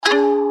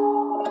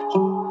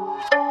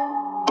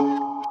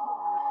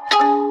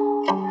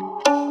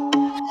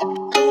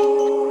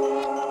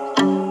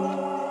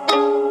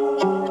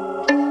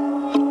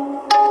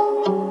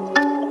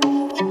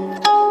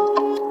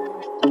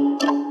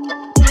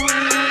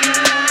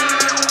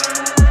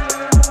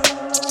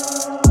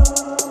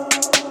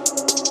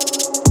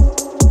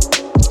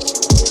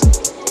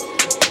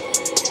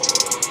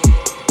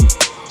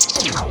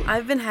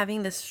I've been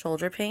having this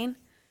shoulder pain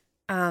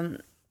um,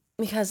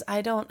 because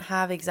I don't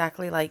have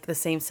exactly like the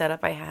same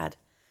setup I had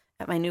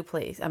at my new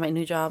place, at my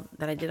new job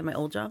that I did at my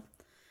old job.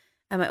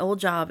 At my old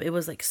job, it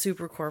was like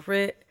super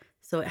corporate.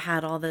 So it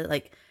had all the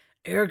like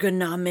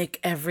ergonomic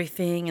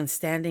everything and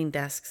standing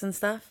desks and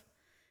stuff.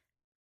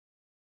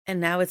 And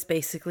now it's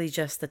basically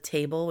just a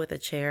table with a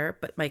chair,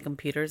 but my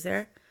computer's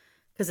there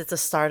because it's a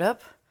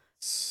startup.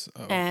 So,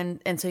 And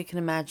so you can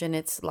imagine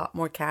it's a lot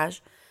more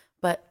cash.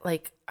 But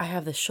like I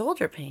have the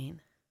shoulder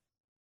pain.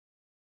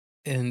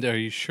 and are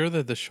you sure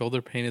that the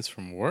shoulder pain is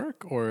from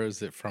work or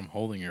is it from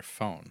holding your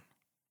phone?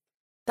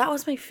 That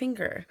was my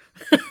finger.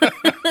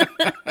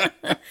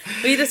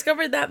 We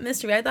discovered that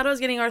mystery. I thought I was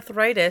getting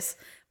arthritis,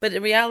 but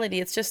in reality,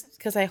 it's just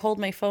because I hold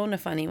my phone a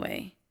funny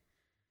way.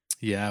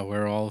 Yeah,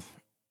 we're all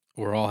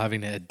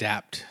having to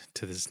adapt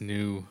to this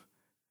new,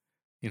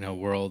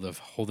 world of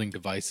holding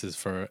devices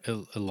for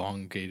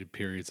elongated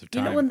periods of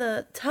You know, time. when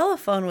the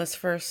telephone was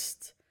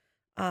first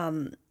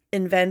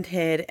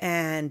invented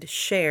and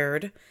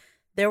shared,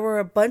 there were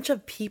a bunch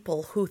of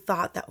people who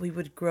thought that we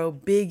would grow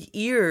big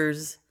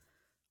ears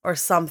or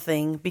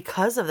something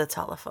because of the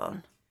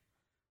telephone.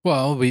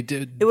 Well, we It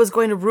did, was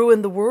going to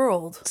ruin the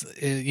world.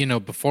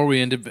 before we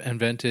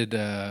invented.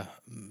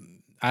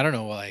 I don't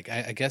know. Like,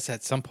 I guess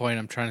at some point,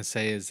 I'm trying to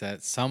say is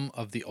that some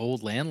of the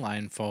old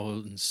landline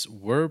phones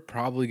were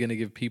probably going to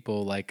give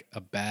people like a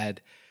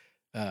bad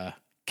uh,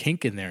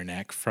 kink in their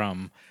neck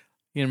from.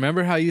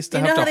 Remember how you used to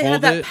You have know how to they had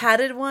hold that it?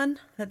 padded one?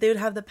 That they would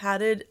have the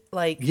padded,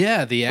 like,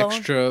 Yeah, the phone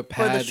extra for the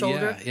pad.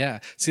 shoulder? Yeah, yeah.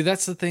 See,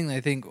 that's the thing. I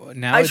think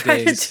I tried to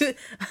nowadays. do.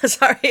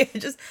 Sorry,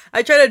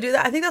 I tried to do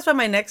that. I think that's why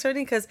my neck's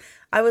hurting because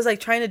I was like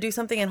trying to do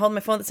something and hold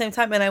my phone at the same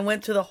time, and I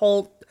went to the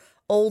whole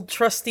old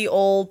trusty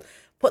old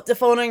put the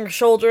phone on your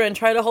shoulder and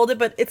try to hold it,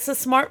 but it's a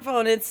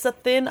smartphone. It's a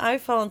thin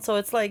iPhone, so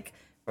it's like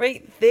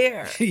right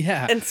there,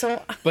 Yeah, and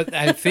so but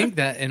I think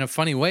that in a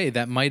funny way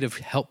that might have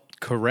helped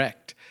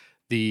correct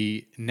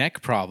the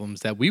neck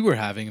problems that we were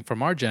having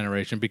from our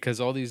generation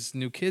because all these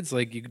new kids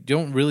like you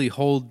don't really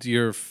hold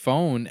your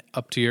phone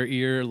up to your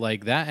ear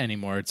like that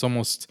anymore. It's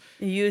almost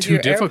you use too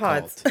your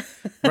AirPods.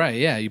 difficult. Right,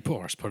 yeah, you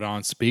put it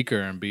on speaker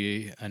and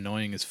be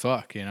annoying as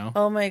fuck.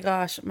 Oh my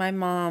gosh, my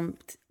mom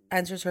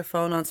answers her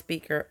phone on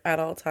speaker at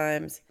all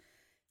times.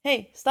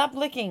 Hey, stop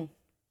licking.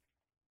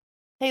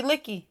 Hey,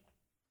 Licky.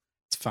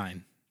 It's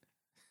fine.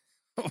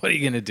 What are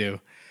you going to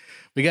do?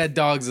 We got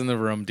dogs in the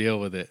room, deal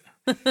with it.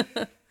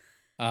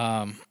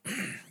 Um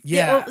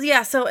Yeah, yeah, well,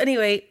 yeah. So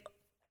anyway,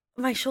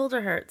 my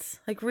shoulder hurts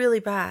like really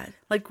bad,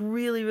 like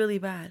really, really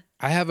bad.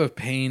 I have a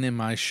pain in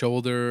my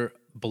shoulder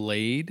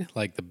blade,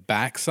 like the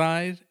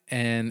backside,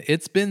 and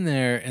it's been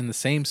there in the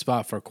same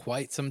spot for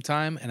quite some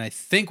time. And I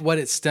think what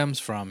it stems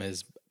from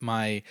is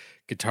my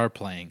guitar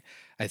playing.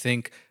 I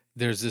think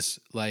there's this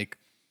like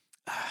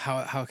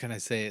how can I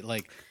say it?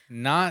 Like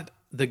not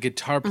the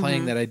guitar playing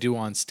Mm-hmm. that I do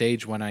on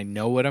stage when I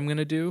know what I'm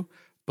gonna do,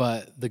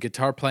 but the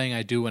guitar playing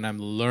I do when I'm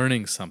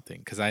learning something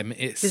because Because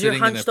you're sitting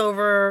hunched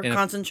over, in a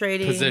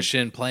concentrating.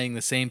 position playing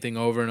the same thing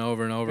over and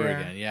over and over Yeah,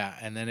 again. Yeah,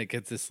 and then it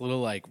gets this little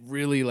like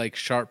really like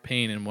sharp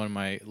pain in one of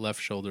my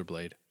left shoulder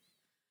blade.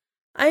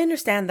 I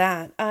understand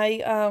that.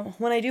 I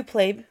when I do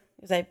play,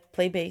 because I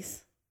play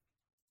bass.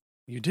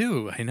 You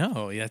do, I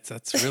know. Yeah,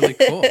 that's really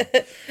cool.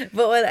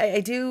 But when I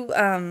do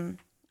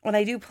when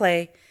I do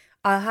play,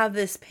 I'll have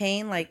this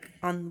pain like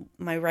on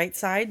my right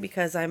side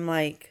because I'm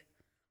like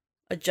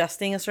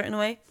adjusting a certain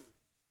way.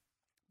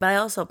 But I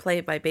also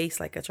play by bass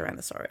like a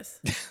Tyrannosaurus.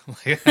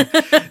 Like,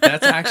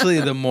 that's actually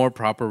the more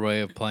proper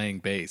way of playing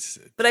bass.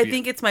 But I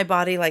think it's my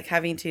body like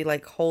having to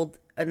like hold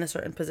in a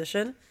certain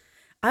position.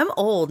 I'm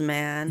old,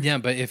 man. Yeah,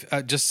 but if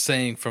just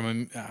saying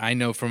I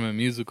know from a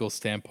musical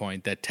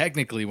standpoint that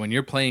technically when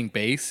you're playing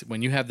bass,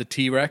 when you have the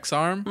T-Rex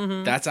arm,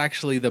 Mm-hmm. that's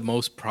actually the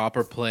most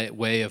proper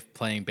way of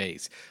playing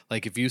bass.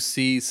 Like if you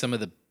see some of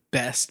the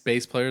best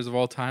bass players of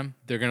all time,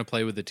 they're going to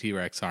play with the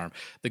T-Rex arm.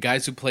 The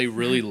guys who play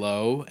really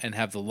low and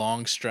have the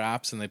long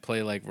straps and they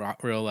play like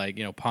rock, real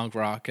like, punk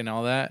rock and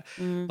all that,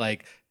 Mm.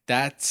 like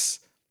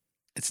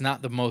it's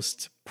not the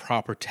most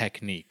proper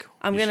technique.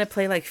 I'm You gonna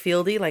play like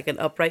Fieldy, like an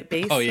upright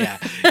bass. Oh yeah,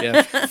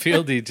 yeah.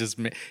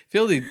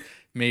 Fieldy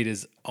made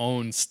his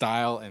own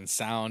style and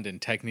sound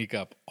and technique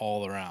up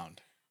all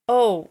around.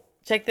 Oh,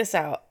 check this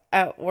out.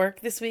 At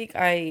work this week,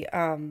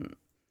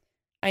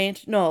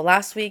 no,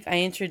 last week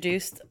I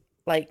introduced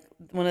like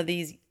one of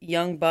these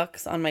young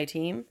bucks on my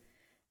team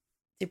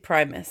to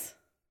Primus,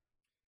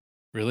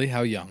 Really,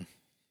 how young?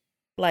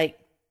 like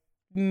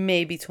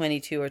maybe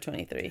 22 or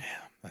 23. Damn,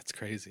 that's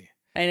crazy.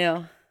 I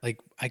know. Like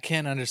I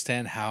can't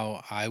understand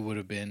how I would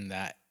have been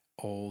that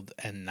old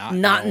and not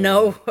Not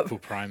know know. who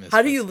Primus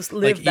How do was. you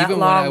live Like that even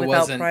when I long without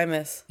wasn't,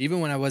 Primus? even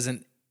when I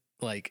wasn't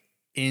like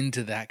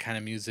into that kind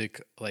of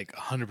music, like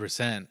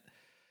 100%.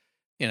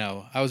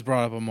 I was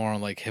brought up more on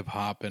like hip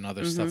hop and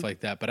other stuff Mhm. like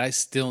that, but I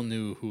still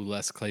knew who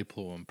Les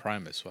Claypool and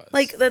Primus was.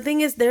 Like the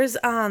thing is, there was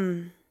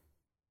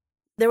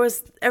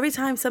every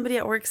time somebody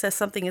at work says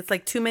something, it's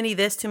like too many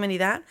this, too many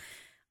that.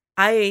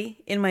 I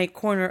in my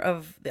corner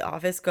of the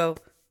office go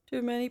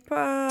Too many Too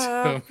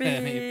puppies.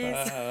 many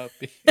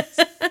puppies.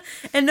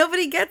 And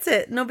nobody gets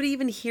it. Nobody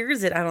even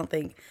hears it, I don't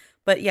think.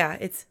 But yeah,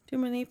 it's too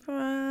many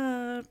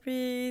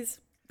puppies.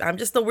 I'm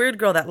just the weird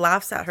girl that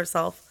laughs at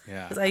herself.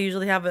 Yeah. Because I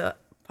usually have a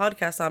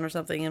podcast on or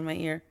something in my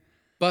ear.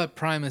 But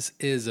Primus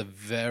is a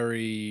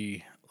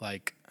very,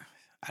 like,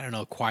 I don't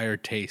know,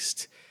 acquired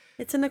taste.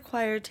 It's an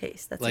acquired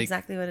taste. That's Like,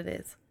 exactly what it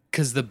is.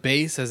 Because the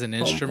bass as an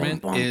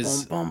instrument Bum, bum,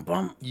 is bum,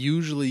 bum, bum.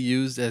 usually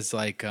used as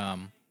like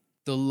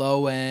the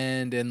low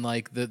end and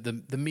like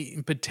the meat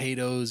and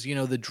potatoes, you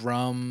know, the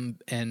drum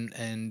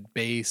and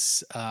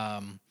bass.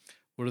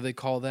 What do they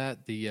call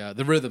that?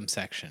 The rhythm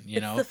section, you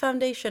It's know? the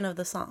foundation of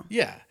the song.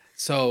 Yeah.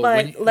 So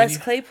But Les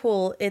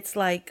Claypool, it's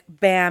like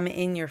bam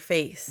in your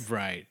face.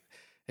 right.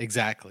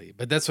 Exactly.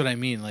 But that's what I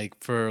mean.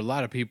 Like for a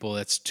lot of people,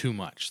 that's too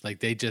much. Like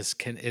they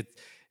just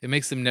it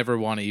makes them never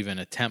want to even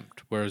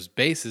attempt. Whereas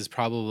bass is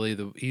probably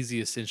the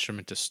easiest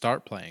instrument to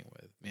start playing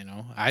with. You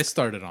know, I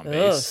started on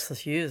bass.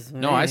 Excuse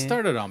me. No, I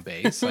started on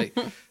bass. Like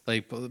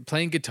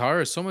playing guitar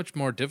is so much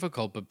more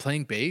difficult, but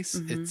playing bass,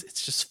 Mm-hmm.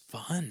 it's just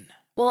fun.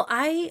 Well,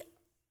 I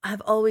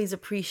have always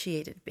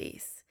appreciated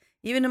bass.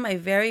 Even in my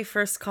very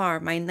first car,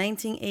 my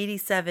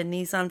 1987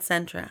 Nissan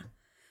Sentra,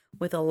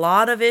 with a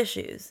lot of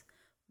issues,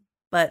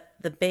 but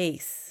the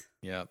bass.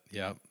 Yep.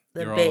 The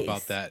You're all bass.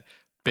 about that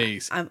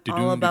bass. I'm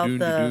all about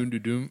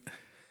the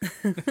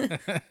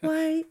the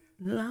white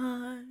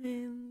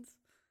lines.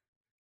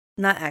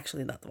 Not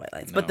the white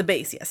lines, but No. the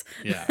bass, yes.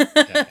 Yeah.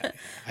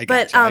 I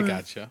But,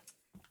 gotcha.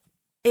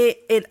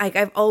 It like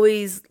I've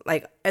always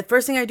like at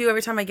first thing I do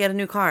every time I get a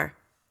new car,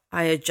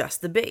 I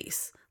adjust the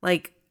bass.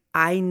 Like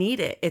I need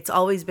it. It's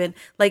always been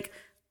like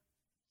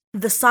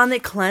the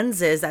sonic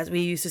cleanses that we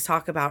used to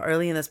talk about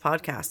early in this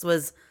podcast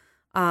was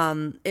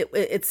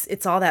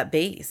it's all that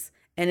bass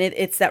and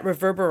it's that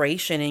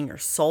reverberation in your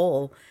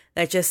soul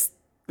that just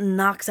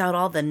knocks out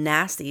all the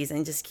nasties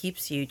and just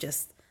keeps you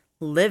just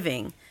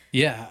living.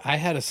 Yeah, I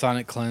had a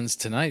sonic cleanse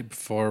tonight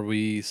before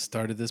we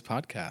started this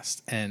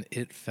podcast, and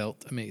it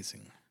felt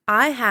amazing.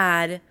 I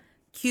had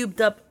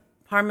cubed up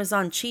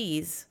Parmesan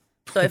cheese.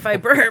 So if I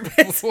burp,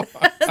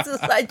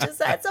 I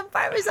just had some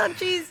Parmesan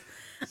cheese.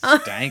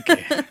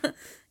 Stanky.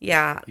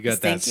 Yeah. You got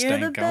that stinkier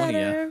the stankonia.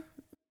 better.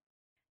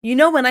 You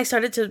know when I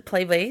started to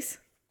play bass?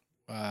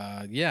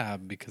 Yeah,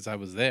 because I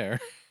was there.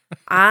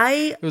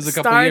 It was a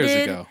couple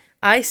years ago.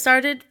 I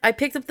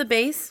picked up the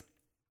bass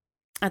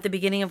at the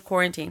beginning of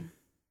quarantine.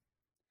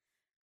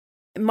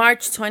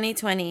 March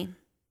 2020,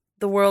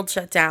 the world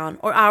shut down,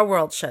 or our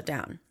world shut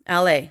down.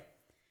 LA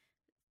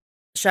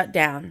shut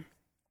down.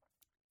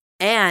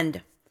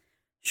 And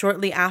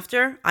shortly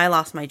after, I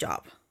lost my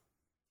job.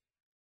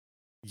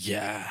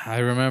 Yeah, I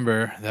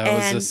remember. That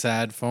was a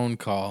sad phone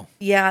call.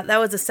 Yeah, that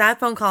was a sad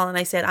phone call. And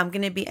I said, I'm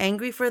going to be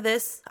angry for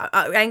this,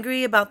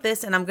 angry about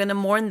this, and I'm going to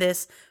mourn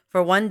this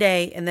for one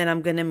day, and then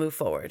I'm going to move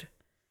forward.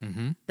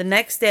 Mm-hmm. The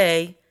next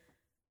day,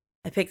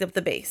 I picked up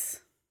the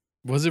bass.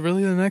 Was it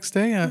really the next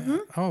day?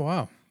 Oh,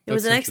 wow. It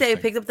was the next day I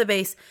picked up the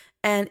bass,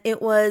 and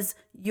it was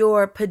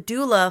your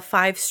Padula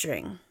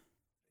 5-string.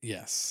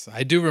 Yes,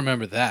 I do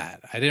remember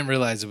that. I didn't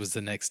realize it was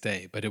the next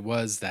day, but it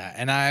was that.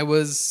 And I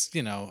was,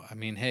 I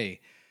mean, hey,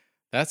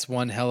 that's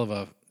one hell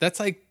of that's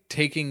like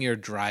taking your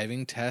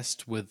driving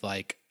test with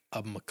like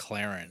a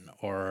McLaren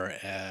or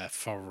a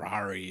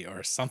Ferrari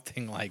or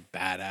something like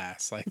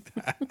badass like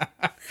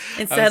that.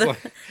 Instead of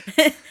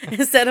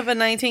a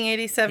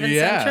 1987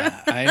 yeah,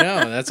 Sentra. I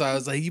know. That's why I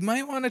was like, you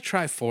might want to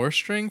try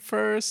 4-string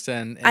first.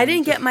 And I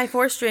didn't get my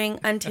 4-string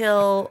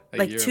until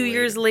like year 2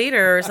 years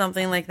later or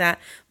something like that.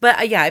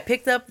 But yeah, I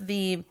picked up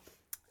a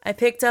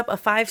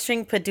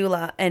 5-string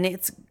Padula, and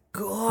it's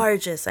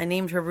gorgeous. I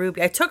named her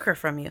Ruby. I took her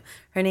from you.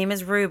 Her name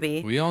is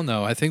Ruby. We all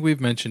know. I think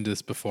we've mentioned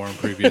this before in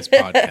previous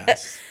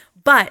podcasts.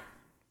 But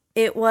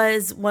it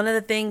was one of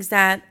the things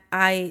that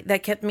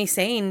kept me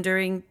sane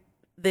during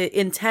the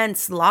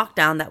intense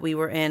lockdown that we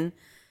were in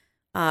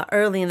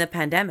early in the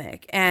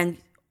pandemic. And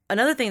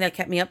another thing that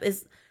kept me up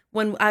is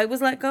when I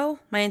was let go,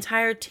 my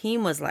entire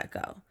team was let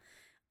go.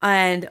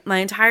 And my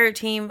entire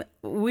team,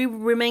 we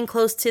remain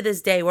close to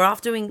this day. We're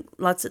off doing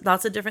lots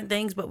of different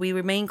things, but we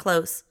remain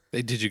close.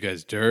 They did you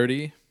guys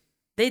dirty?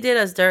 They did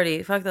us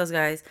dirty. Fuck those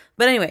guys.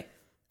 But anyway,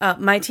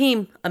 my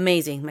team,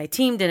 amazing. My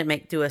team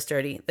didn't do us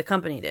dirty. The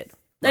company did.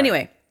 Right.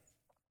 Anyway,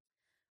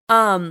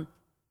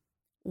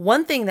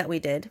 one thing that we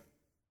did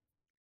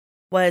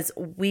was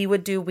we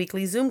would do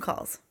weekly Zoom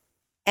calls.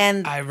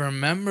 And I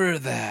remember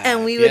that.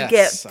 And we would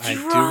get I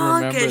do drunk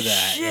remember as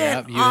that. shit.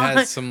 Yep, you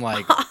had some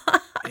like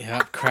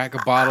crack a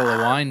bottle of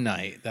wine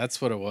night. That's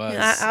what it was.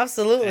 Yeah,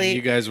 absolutely. And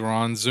you guys were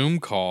on Zoom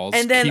calls,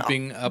 And then-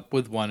 keeping up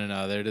with one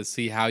another to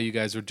see how you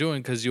guys were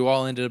doing because you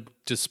all ended up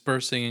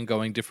dispersing and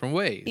going different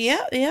ways.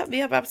 Yep,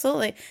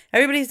 absolutely.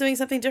 Everybody's doing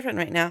something different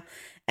right now,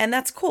 and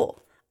that's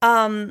cool.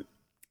 The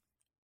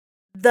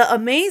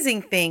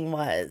amazing thing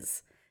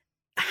was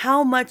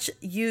how much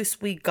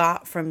use we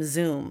got from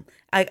Zoom.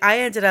 I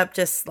ended up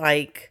just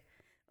like,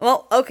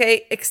 well,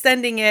 okay,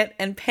 extending it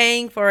and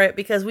paying for it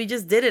because we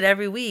just did it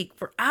every week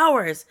for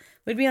hours.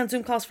 We'd be on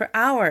Zoom calls for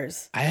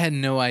hours. I had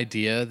no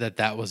idea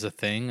that was a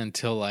thing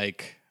until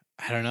like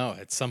I don't know.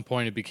 At some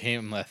point, it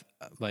became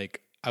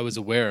like I was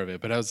aware of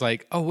it, but I was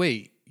like, oh,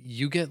 wait,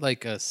 you get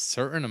like a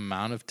certain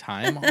amount of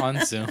time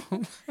on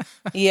Zoom?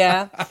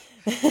 Yeah.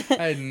 I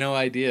had no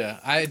idea.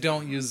 I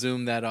don't use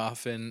Zoom that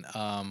often.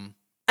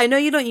 I know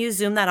you don't use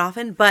Zoom that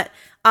often, but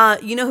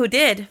you know who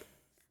did?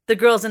 The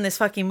girls in this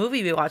fucking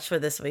movie we watched for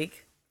this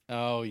week.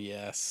 Oh,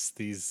 yes.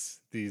 These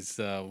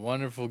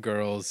wonderful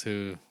girls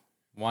who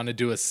want to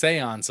do a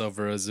seance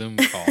over a Zoom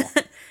call.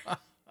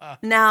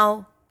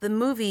 Now, the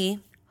movie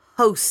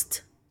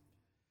Host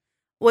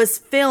was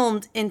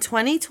filmed in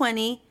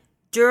 2020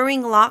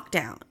 during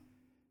lockdown.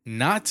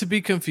 Not to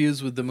be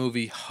confused with the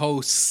movie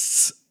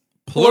Hosts,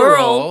 Plural.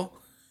 plural,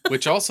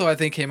 which also I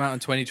think came out in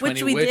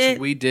 2020, which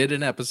we did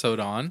an episode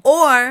on.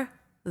 Or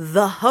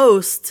The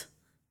Host,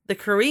 the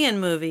Korean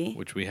movie.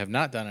 Which we have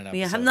not done an episode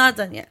We have not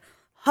done yet.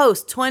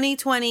 Host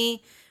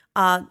 2020,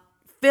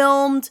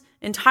 filmed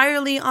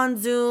entirely on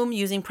Zoom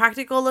using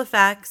practical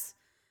effects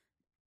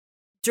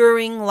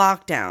during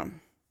lockdown.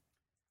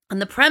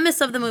 And the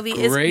premise of the movie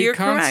is you're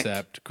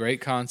correct. Great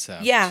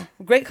concept. Yeah,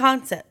 great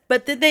concept.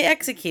 But did they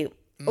execute?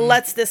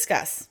 Let's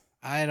discuss.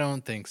 I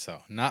don't think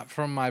so. Not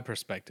from my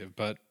perspective,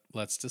 but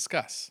let's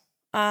discuss.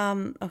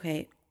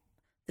 Okay.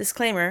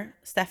 Disclaimer,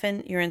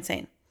 Stefan, you're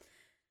insane.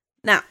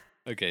 Now.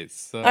 Okay,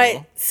 so. All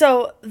right,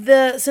 so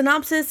the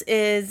synopsis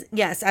is,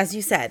 yes, as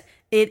you said,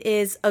 it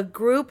is a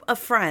group of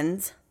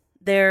friends.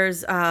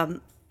 There's 5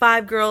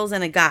 girls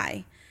and a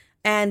guy.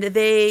 And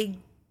they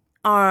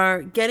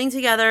are getting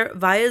together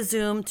via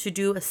Zoom to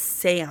do a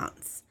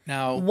seance.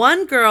 Now,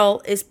 one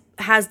girl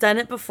has done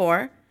it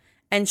before,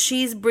 and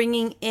she's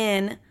bringing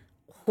in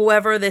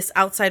whoever this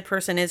outside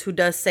person is who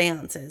does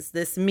seances,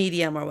 this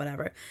medium or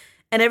whatever.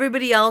 And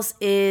everybody else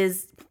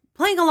is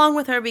playing along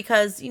with her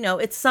because,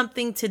 it's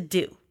something to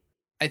do.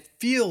 I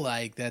feel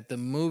like that the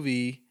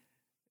movie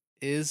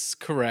is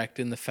correct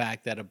in the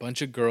fact that a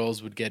bunch of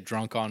girls would get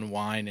drunk on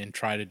wine and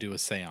try to do a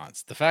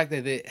seance. The fact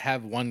that they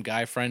have one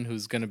guy friend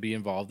who's going to be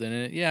involved in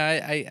it,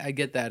 yeah, I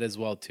get that as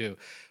well too.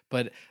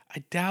 But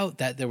I doubt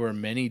that there were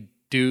many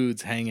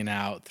dudes hanging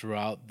out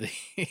throughout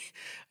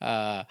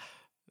the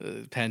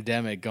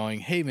pandemic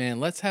going, hey man,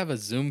 let's have a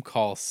Zoom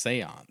call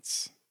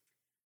seance.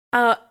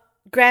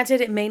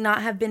 Granted, it may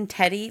not have been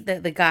Teddy,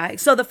 the guy.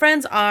 So the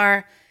friends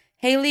are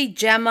Haley,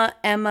 Gemma,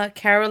 Emma,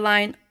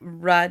 Caroline,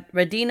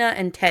 Radina,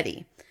 and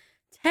Teddy.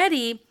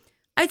 Teddy,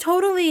 I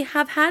totally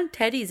have had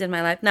Teddies in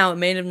my life. Now, it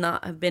may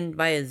not have been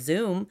via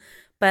Zoom,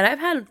 but I've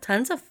had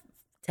tons of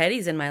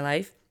Teddies in my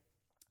life.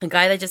 A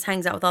guy that just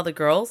hangs out with all the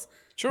girls.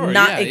 Sure,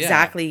 not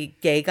exactly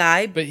gay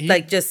guy, but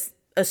just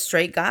a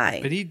straight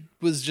guy. But he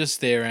was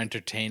just there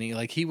entertaining.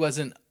 Like, he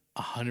wasn't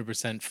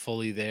 100%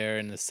 fully there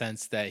in the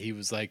sense that he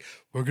was like,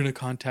 we're going to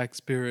contact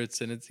spirits.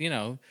 And it's, I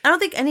don't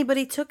think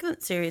anybody took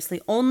it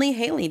seriously. Only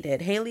Haley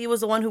did. Haley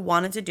was the one who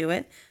wanted to do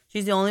it.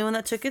 She's the only one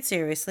that took it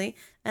seriously.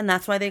 And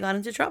that's why they got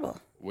into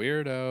trouble.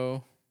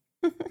 Weirdo.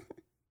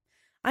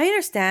 I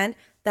understand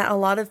that a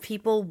lot of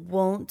people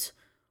won't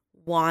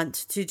want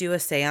to do a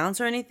seance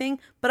or anything,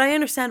 but I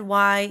understand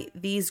why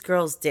these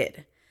girls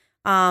did.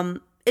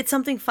 It's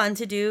something fun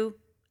to do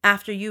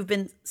after you've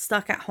been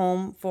stuck at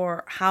home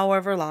for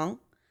however long.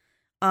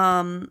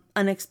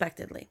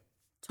 Unexpectedly.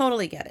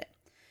 Totally get it.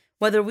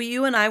 Whether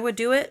you and I would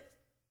do it,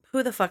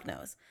 who the fuck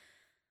knows?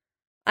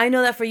 I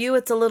know that for you,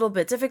 it's a little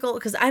bit difficult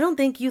because I don't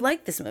think you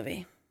like this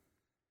movie.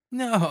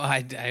 No,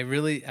 I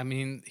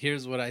mean,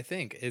 here's what I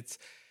think.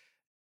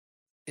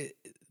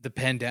 The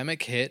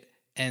pandemic hit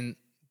and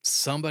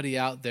somebody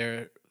out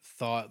there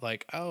thought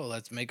like, oh,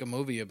 let's make a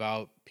movie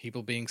about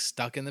people being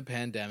stuck in the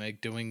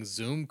pandemic, doing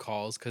Zoom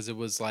calls because it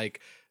was like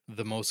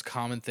the most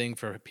common thing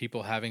for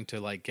people having to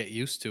like get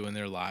used to in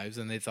their lives.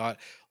 And they thought,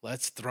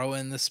 let's throw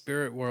in the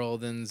spirit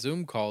world and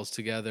Zoom calls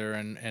together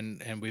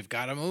and we've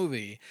got a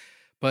movie.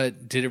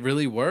 But did it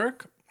really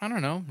work? I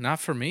don't know.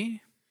 Not for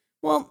me.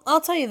 Well,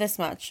 I'll tell you this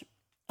much.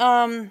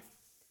 I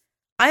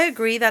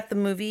agree that the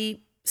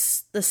movie,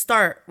 the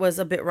start was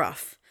a bit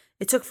rough.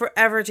 It took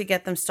forever to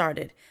get them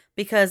started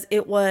because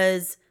it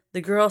was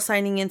the girl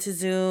signing into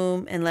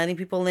Zoom and letting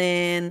people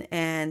in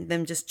and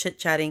them just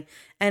chit-chatting.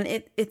 And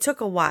it took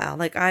a while.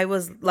 Like I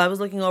was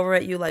looking over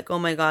at you like, oh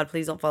my God,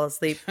 please don't fall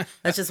asleep.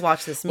 Let's just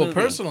watch this movie. Well,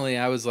 personally,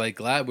 I was like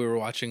glad we were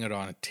watching it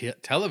on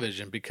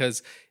television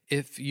because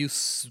if you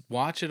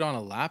watch it on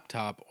a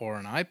laptop or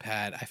an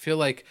iPad, I feel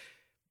like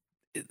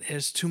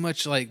there's too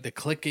much like the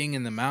clicking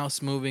and the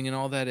mouse moving and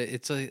all that.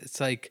 It's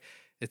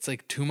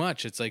like too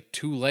much. It's like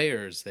 2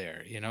 layers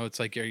there. It's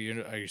like are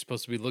you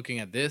supposed to be looking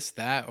at this,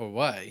 that, or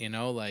what?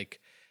 Like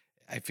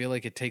I feel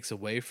like it takes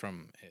away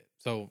from it.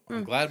 So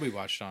I'm glad we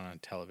watched it on a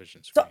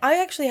television screen. So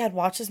I actually had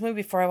watched this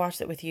movie before I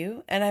watched it with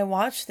you, and I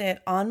watched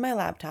it on my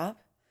laptop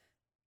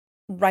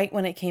right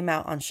when it came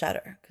out on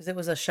Shudder because it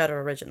was a Shudder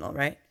original,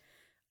 right?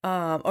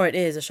 Or it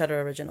is a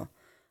Shudder original.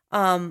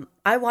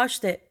 I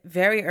watched it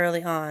very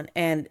early on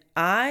and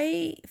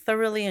I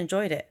thoroughly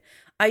enjoyed it.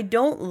 I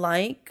don't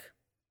like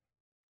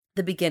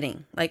the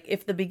beginning. Like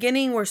if the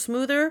beginning were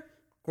smoother,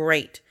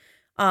 great.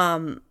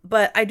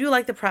 But I do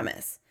like the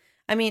premise.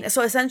 I mean,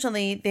 so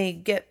essentially they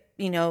get,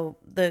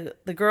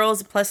 the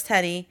girls plus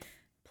Teddy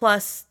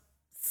plus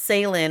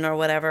Salen or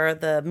whatever,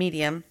 the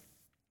medium,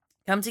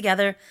 come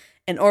together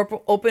and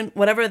open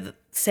whatever the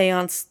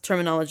seance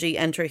terminology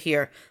enter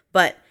here.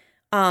 But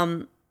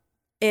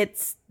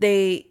it's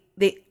they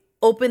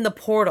open the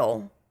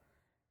portal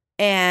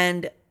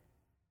and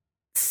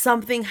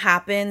something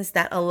happens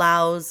that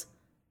allows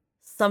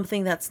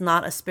something that's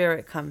not a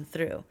spirit come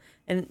through.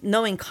 And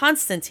knowing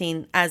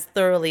Constantine as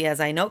thoroughly as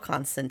I know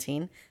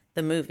Constantine,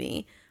 the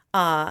movie,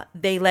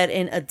 they let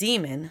in a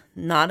demon,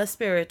 not a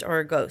spirit or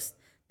a ghost.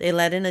 They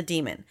let in a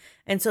demon.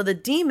 And so the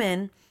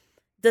demon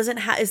doesn't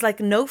have, is like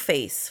No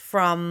Face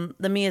from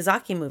the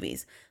Miyazaki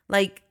movies.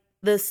 Like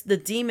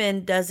the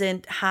demon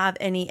doesn't have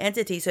any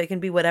entity, so it can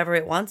be whatever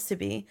it wants to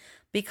be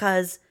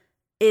because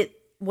it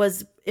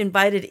was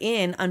invited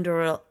in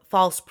under a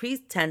false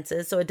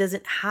pretenses, so it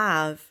doesn't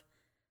have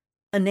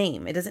a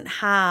name. It doesn't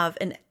have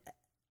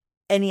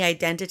any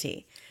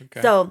identity.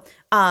 Okay. So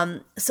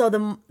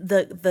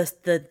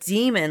the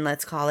demon,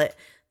 let's call it,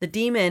 the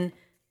demon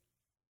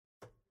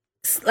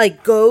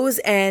like goes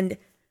and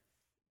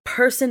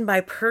person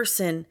by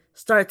person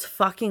starts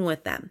fucking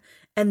with them.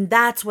 And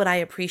that's what I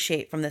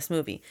appreciate from this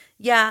movie.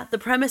 Yeah, the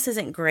premise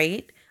isn't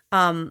great.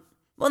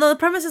 Well, no, the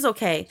premise is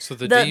okay. So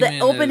the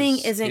opening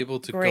isn't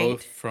able to great go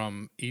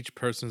from each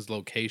person's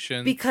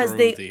location because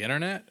through the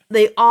internet?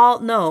 They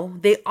all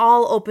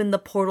opened the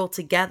portal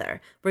together.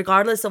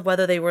 Regardless of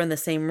whether they were in the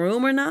same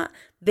room or not,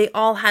 they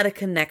all had a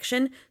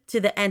connection to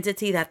the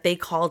entity that they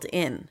called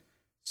in.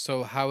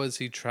 So how is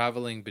he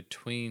traveling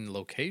between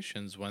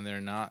locations when they're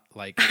not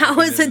like...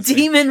 How is a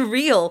demon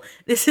real?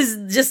 This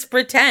is just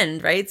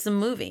pretend, right? It's a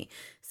movie.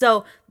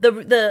 So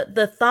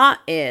the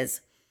thought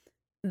is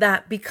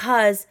that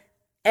because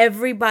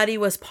everybody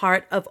was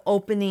part of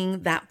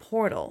opening that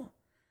portal,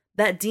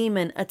 that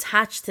demon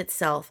attached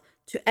itself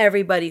to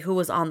everybody who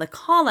was on the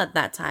call at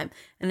that time.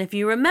 And if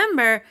you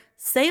remember,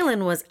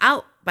 Salen was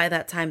out by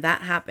that time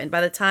that happened.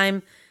 By the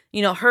time,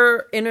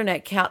 her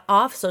internet cut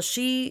off, so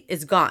she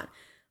is gone.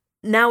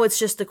 Now it's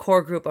just the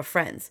core group of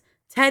friends.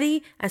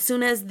 Teddy, as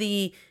soon as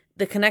the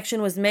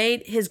connection was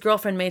made, his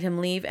girlfriend made him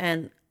leave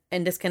and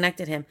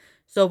disconnected him.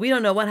 So we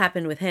don't know what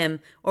happened with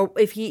him or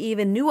if he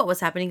even knew what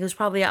was happening. He was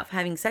probably out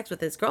having sex with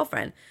his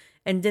girlfriend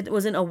and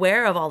wasn't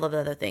aware of all of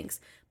the other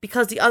things.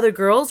 Because the other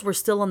girls were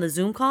still on the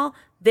Zoom call,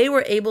 they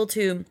were able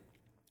to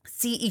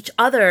see each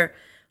other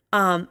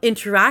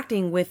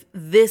interacting with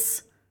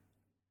this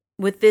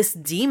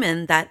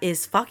demon that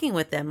is fucking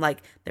with them.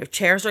 Like their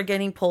chairs are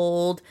getting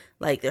pulled,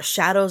 like their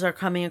shadows are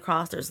coming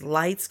across, there's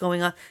lights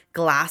going up,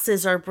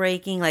 glasses are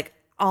breaking, like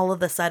all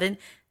of a sudden.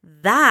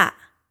 That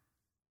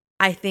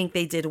I think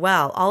they did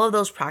well. All of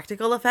those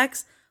practical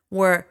effects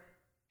were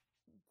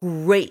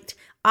great.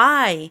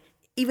 I,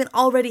 even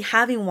already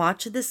having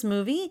watched this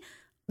movie,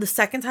 the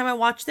second time I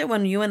watched it,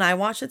 when you and I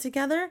watched it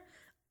together,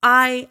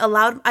 I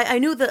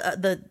knew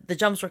the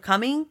jumps were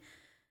coming.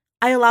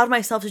 I allowed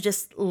myself to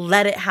just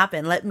let it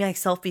happen, let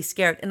myself be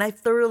scared. And I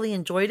thoroughly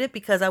enjoyed it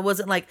because I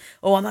wasn't like,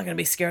 oh, I'm not going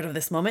to be scared of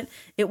this moment.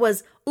 It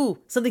was, ooh,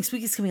 something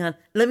spooky's coming on.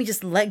 Let me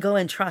just let go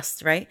and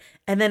trust, right?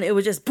 And then it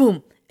was just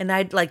boom. And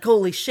I'd like,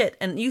 holy shit.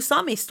 And you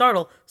saw me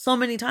startle so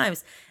many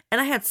times. And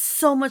I had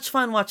so much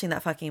fun watching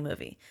that fucking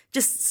movie.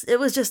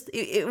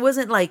 It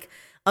wasn't like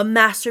a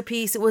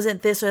masterpiece. It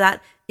wasn't this or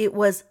that. It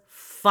was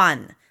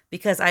fun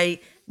because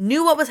I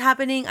knew what was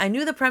happening. I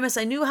knew the premise.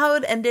 I knew how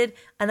it ended.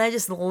 And I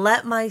just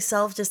let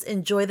myself just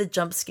enjoy the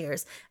jump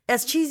scares.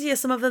 As cheesy as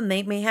some of them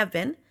may have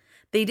been,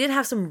 they did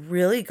have some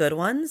really good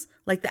ones.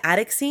 Like the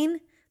attic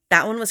scene.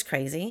 That one was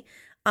crazy.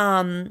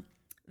 The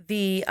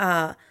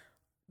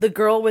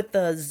girl with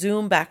the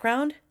Zoom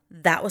background.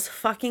 That was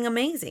fucking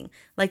amazing.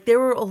 Like there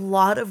were a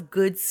lot of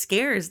good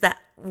scares that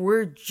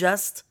were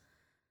just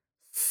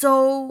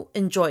so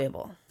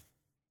enjoyable.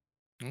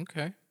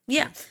 Okay.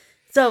 Yeah.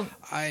 So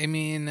I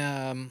mean,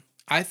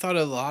 I thought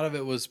a lot of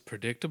it was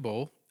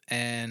predictable,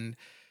 and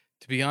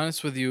to be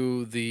honest with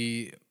you,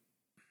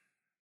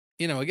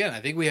 again, I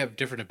think we have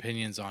different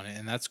opinions on it,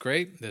 and that's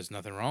great. There's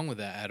nothing wrong with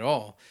that at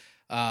all.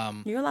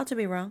 You're allowed to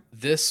be wrong.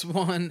 This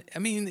one, I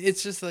mean,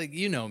 it's just like,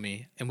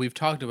 me, and we've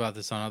talked about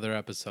this on other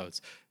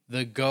episodes.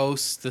 The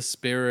ghosts, the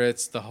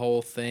spirits, the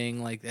whole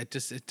thing, like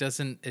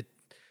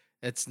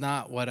it's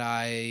not what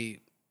I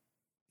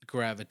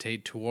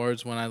gravitate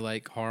towards when I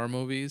like horror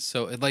movies.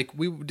 So like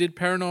we did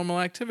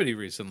Paranormal Activity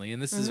recently,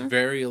 and this is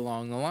very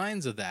along the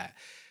lines of that.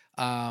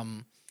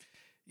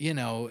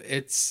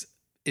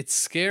 It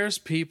scares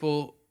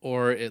people,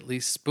 or at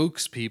least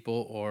spooks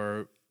people,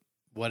 or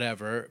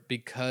whatever,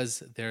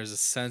 because there's a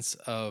sense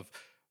of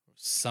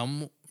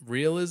some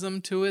realism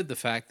to it. The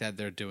fact that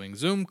they're doing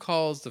Zoom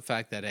calls, the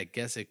fact that I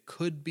guess it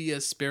could be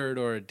a spirit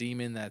or a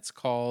demon that's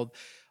called.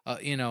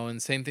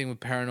 And same thing with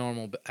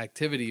Paranormal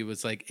Activity. It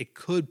was like, it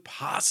could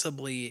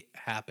possibly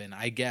happen,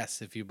 I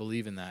guess, if you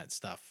believe in that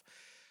stuff.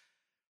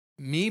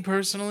 Me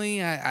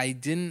personally, I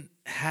didn't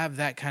have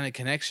that kind of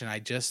connection. I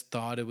just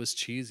thought it was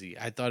cheesy.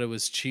 I thought it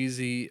was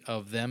cheesy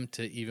of them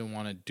to even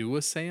want to do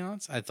a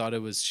seance. I thought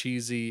it was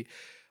cheesy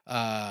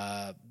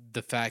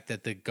the fact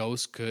that the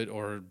ghost could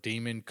or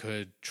demon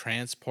could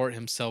transport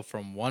himself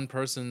from one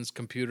person's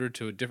computer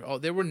to a different. Oh,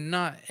 they were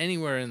not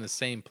anywhere in the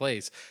same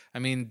place. I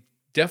mean,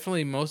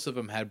 definitely most of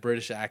them had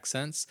British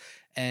accents,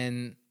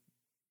 and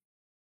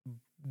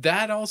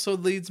that also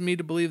leads me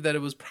to believe that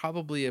it was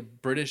probably a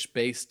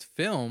British-based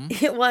film,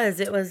 It was.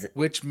 It was.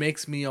 which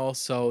makes me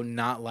also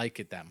not like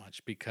it that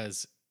much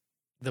because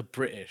the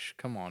British,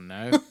 come on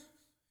now.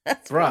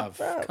 That's Bruv,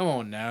 fucked up. come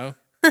on now.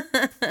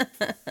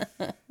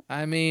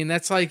 I mean,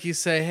 that's like you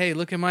say, hey,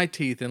 look at my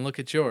teeth and look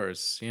at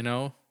yours, you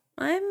know?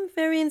 I'm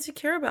very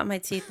insecure about my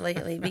teeth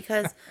lately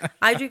because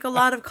I drink a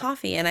lot of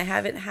coffee and I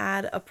haven't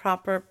had a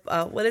proper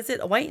what is it,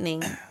 a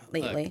whitening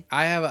lately. Look,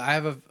 I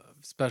have a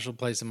special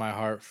place in my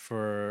heart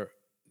for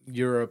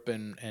Europe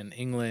and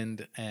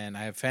England, and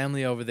I have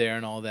family over there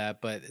and all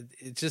that, but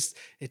it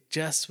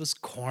just was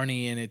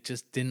corny and it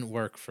just didn't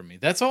work for me.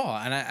 That's all.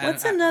 And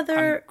What's I'm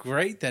another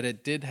great that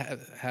it did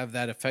have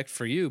that effect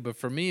for you, but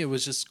for me it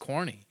was just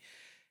corny.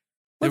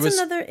 What's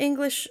another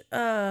English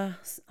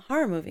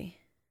horror movie?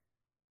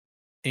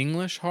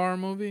 English horror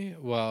movie?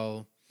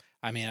 Well,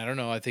 I mean, I don't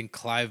know. I think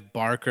Clive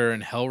Barker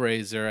and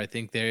Hellraiser, I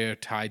think they are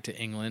tied to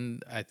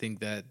England. I think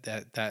that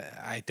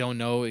I don't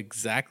know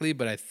exactly,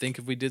 but I think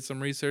if we did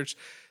some research,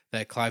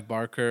 that Clive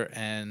Barker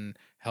and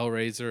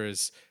Hellraiser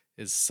is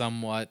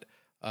somewhat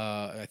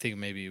I think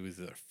maybe it was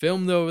either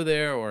filmed over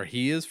there or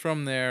he is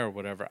from there or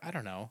whatever. I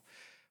don't know.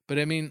 But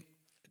I mean,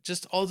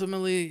 just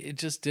ultimately it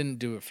just didn't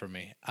do it for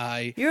me.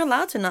 You're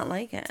allowed to not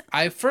like it.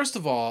 First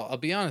of all, I'll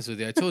be honest with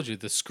you. I told you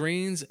the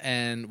screens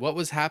and what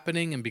was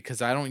happening, and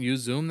because I don't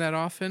use Zoom that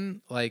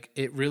often, like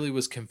it really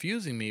was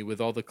confusing me with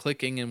all the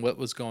clicking and what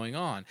was going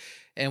on.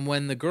 And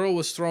when the girl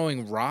was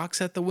throwing rocks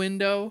at the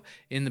window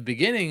in the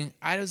beginning,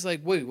 I was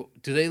like, wait,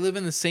 do they live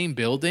in the same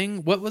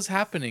building? What was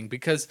happening?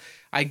 Because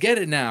I get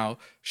it now.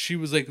 She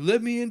was like,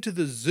 let me into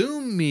the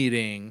Zoom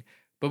meeting.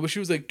 But when she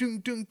was like, dung,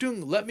 dung,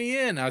 dung, let me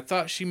in, I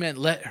thought she meant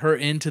let her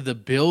into the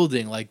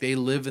building. Like they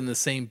live in the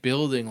same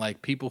building,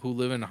 like people who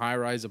live in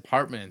high-rise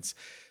apartments.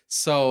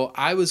 So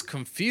I was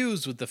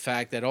confused with the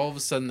fact that all of a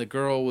sudden the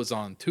girl was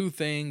on two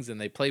things and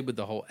they played with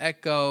the whole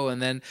echo.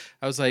 And then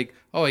I was like,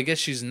 oh, I guess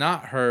she's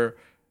not her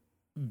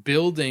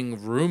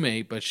building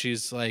roommate, but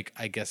she's like,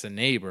 I guess a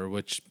neighbor,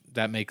 which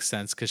that makes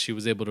sense because she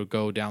was able to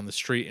go down the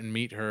street and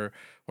meet her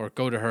or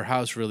go to her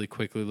house really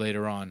quickly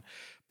later on.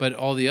 But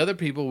all the other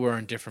people were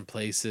in different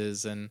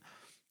places, and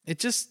it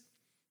just,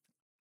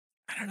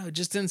 I don't know, it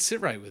just didn't sit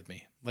right with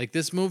me. Like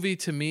this movie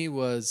to me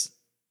was,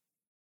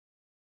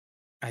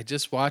 I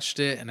just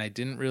watched it and I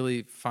didn't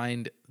really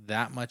find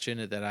that much in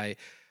it that I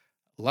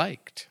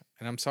liked.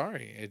 And I'm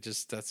sorry.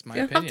 That's my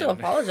You don't opinion. have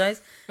to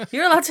apologize.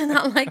 You're allowed to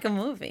not like a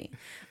movie.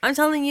 I'm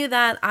telling you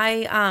that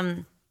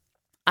I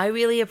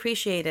really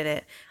appreciated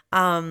it.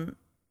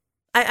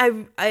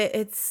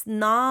 It's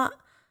not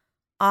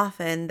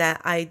often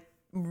that I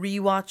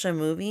rewatch a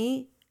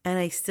movie and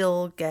I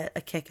still get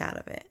a kick out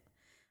of it.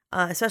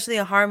 Especially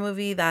a horror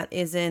movie that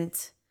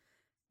isn't,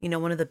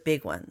 one of the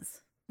big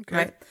ones. Okay.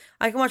 Right?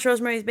 I can watch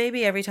Rosemary's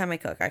Baby every time I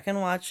cook. I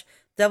can watch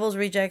Devil's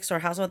Rejects or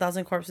House of a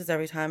Thousand Corpses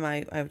every time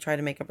I try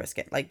to make a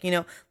brisket.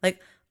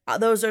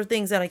 Those are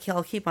things that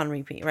I'll keep on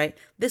repeat, right?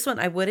 This one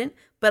I wouldn't,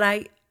 but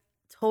I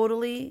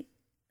totally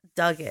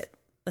dug it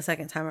the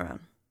second time around.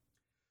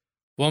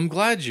 Well, I'm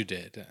glad you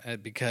did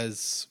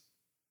because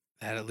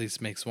that at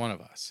least makes one of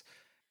us.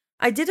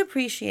 I did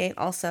appreciate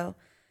also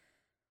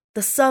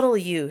the subtle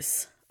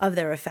use of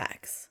their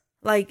effects.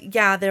 Like,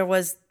 yeah, there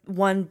was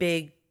one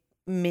big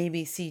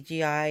maybe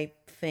CGI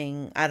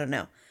thing, I don't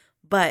know.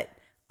 But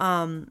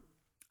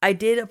I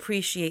did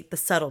appreciate the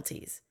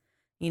subtleties.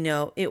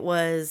 It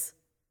was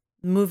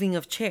moving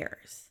of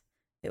chairs.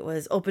 It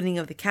was opening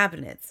of the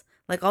cabinets.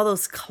 Like all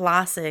those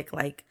classic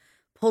like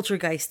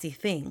poltergeisty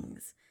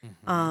things.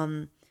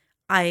 Mm-hmm.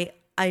 I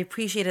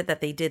appreciated that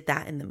they did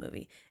that in the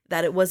movie.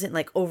 That it wasn't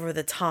like over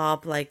the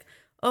top, like,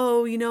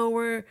 oh,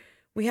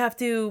 we have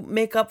to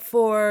make up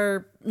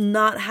for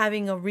not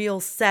having a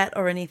real set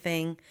or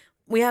anything.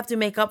 We have to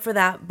make up for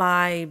that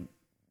by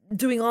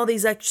doing all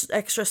these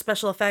extra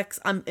special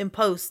effects in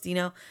post,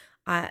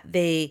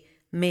 they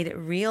made it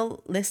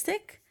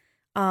realistic.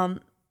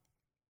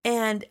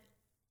 And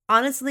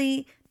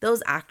honestly,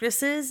 those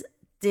actresses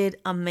did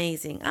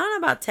amazing. I don't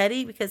know about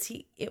Teddy because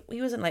he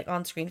wasn't like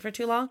on screen for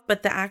too long,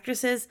 but the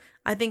actresses,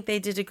 I think they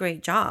did a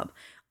great job.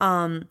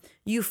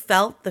 You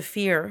felt the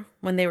fear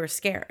when they were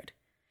scared,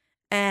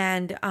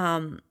 and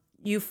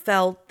you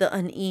felt the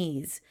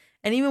unease,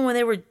 and even when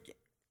they were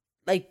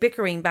like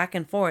bickering back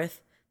and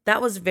forth,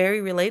 that was very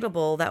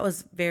relatable. That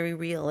was very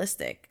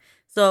realistic.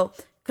 So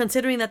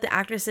considering that the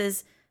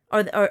actresses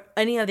or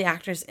any of the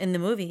actors in the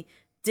movie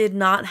did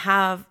not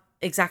have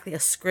exactly a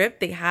script,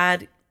 they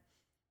had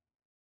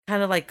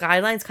kind of like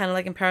guidelines, kind of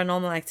like in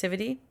Paranormal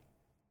Activity.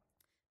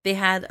 They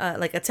had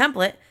like a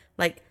template,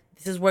 like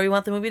this is where we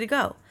want the movie to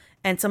go.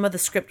 And some of the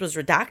script was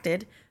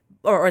redacted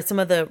or some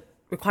of the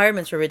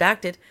requirements were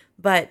redacted,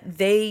 but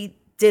they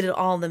did it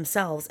all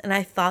themselves. And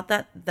I thought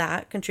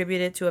that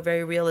contributed to a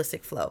very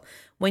realistic flow.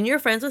 When you're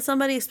friends with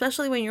somebody,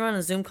 especially when you're on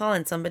a Zoom call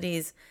and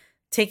somebody's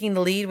taking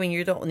the lead when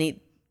you don't need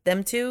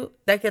them to,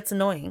 that gets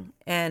annoying.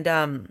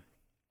 And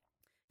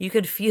you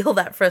could feel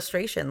that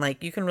frustration.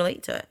 Like, you can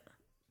relate to it.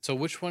 So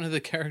which one of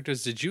the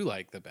characters did you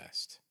like the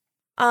best?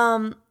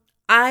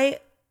 I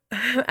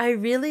I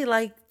really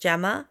liked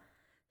Gemma.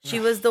 She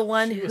was the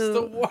one She was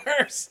the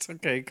worst.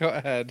 Okay, go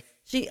ahead.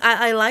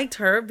 I liked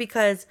her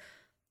because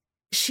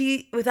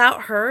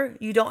without her,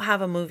 you don't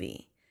have a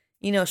movie.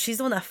 She's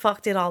the one that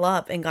fucked it all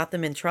up and got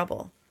them in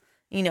trouble.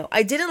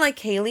 I didn't like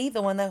Haley,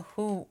 the one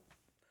who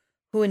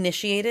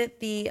initiated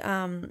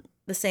the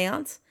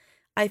seance.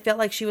 I felt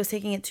like she was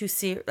taking it too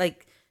serious.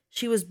 Like,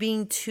 she was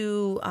being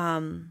too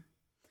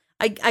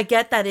I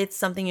get that it's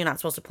something you're not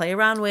supposed to play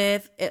around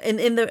with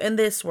in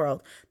this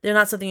world. They're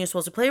not something you're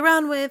supposed to play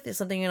around with. It's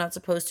something you're not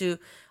supposed to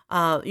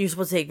you're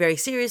supposed to take very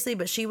seriously,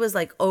 but she was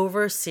like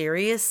over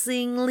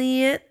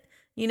seriously it,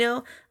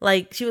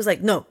 like she was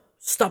like, no,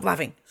 stop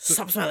laughing,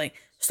 stop smiling,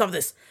 stop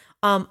this.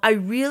 I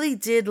really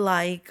did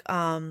like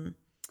Emma.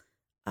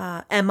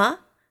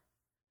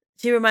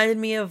 She reminded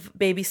me of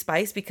Baby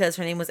Spice because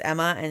her name was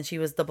Emma and she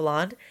was the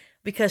blonde,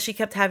 because she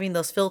kept having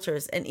those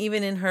filters, and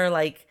even in her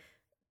like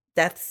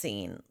death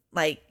scene,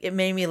 like, it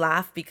made me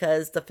laugh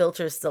because the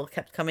filters still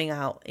kept coming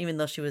out even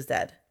though she was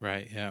dead.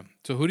 Right, yeah.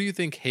 So who do you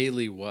think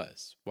Haley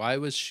was? Why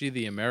was she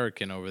the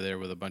American over there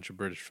with a bunch of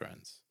British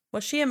friends?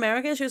 Was she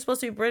American? She was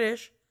supposed to be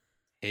British.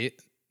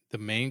 The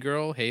main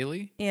girl,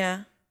 Haley?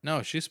 Yeah.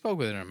 No, she spoke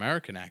with an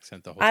American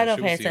accent the whole time. I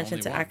don't pay attention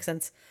to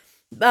accents.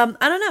 I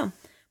don't know.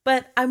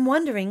 But I'm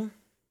wondering,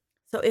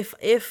 so if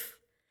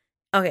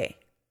okay,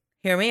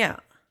 hear me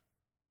out.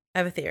 I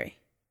have a theory.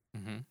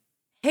 Mm-hmm.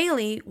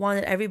 Haley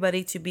wanted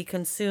everybody to be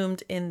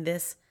consumed in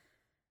this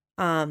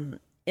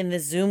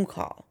Zoom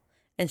call,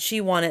 and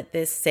she wanted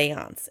this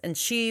seance, and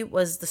she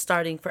was the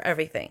starting for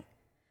everything.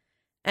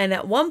 And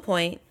at one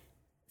point,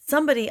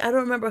 somebody, I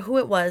don't remember who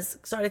it was,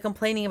 started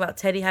complaining about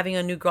Teddy having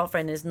a new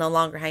girlfriend and is no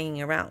longer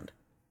hanging around,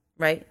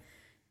 right?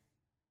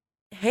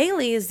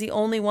 Haley is the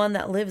only one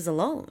that lives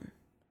alone.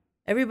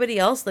 Everybody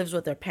else lives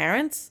with their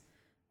parents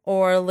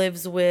or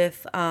lives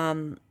with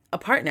a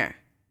partner.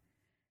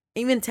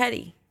 Even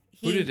Teddy.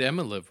 Who did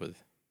Emma live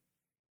with?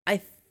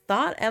 I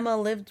thought Emma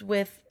lived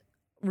with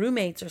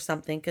roommates or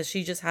something because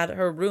she just had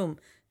her room.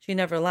 She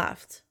never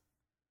left.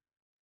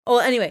 Oh,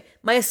 anyway,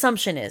 my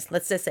assumption is,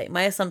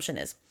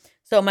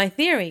 so my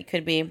theory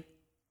could be,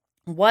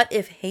 what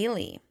if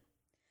Haley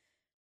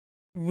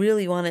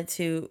really wanted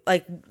to,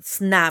 like,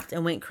 snapped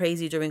and went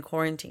crazy during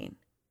quarantine,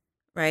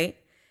 right?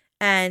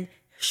 And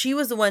she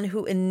was the one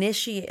who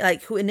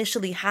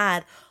initially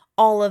had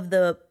all of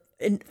the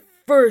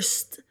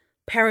first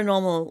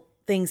paranormal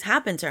things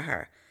happen to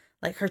her.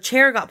 Like, her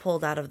chair got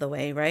pulled out of the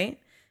way, right?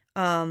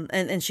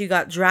 And she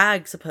got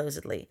dragged,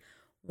 supposedly.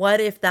 What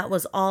if that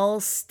was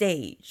all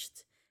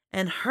staged?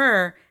 And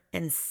her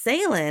and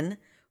Salen,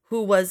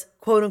 who was,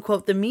 quote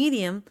unquote, the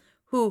medium,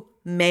 who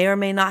may or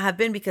may not have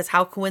been, because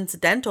how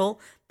coincidental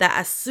that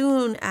as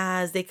soon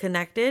as they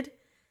connected,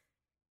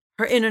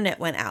 her internet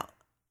went out.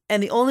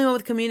 And the only one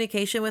with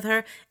communication with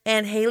her,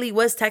 and Haley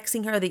was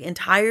texting her the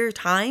entire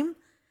time,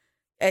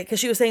 because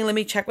she was saying, let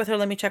me check with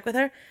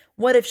her.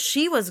 What if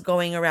she was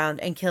going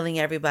around and killing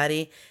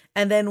everybody,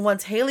 and then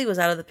once Haley was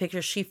out of the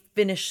picture, she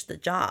finished the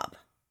job?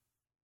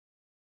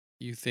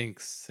 You think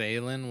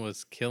Salen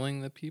was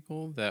killing the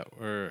people that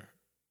were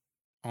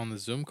on the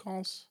Zoom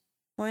calls?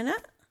 Why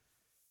not?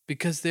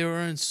 Because they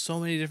were in so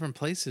many different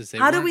places.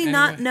 How do we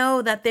not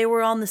know that they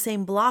were on the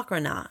same block or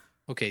not?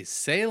 Okay,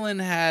 Salen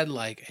had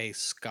like a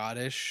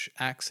Scottish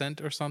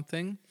accent or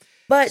something.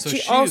 But so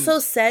she also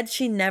said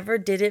she never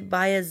did it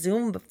via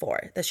Zoom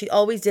before, that she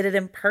always did it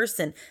in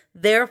person.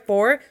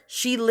 Therefore,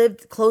 she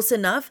lived close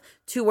enough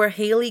to where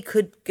Haley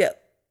could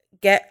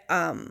get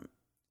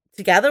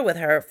together with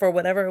her for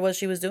whatever it was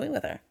she was doing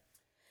with her.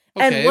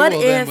 Okay, and what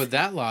if, then with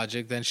that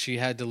logic, then she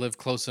had to live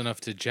close enough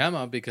to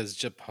Gemma, because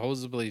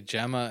supposedly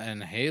Gemma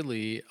and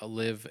Haley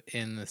live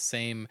in the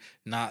same,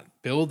 not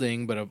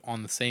building, but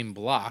on the same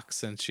block,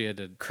 since she had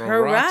to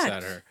throw rocks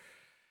at her.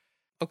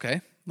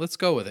 Okay, let's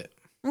go with it.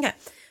 Okay,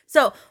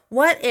 so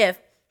what if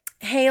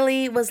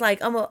Haley was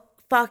like, I'm gonna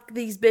fuck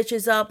these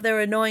bitches up, they're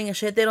annoying as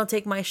shit, they don't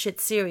take my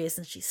shit serious,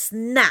 and she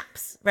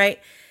snaps, right?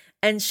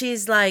 And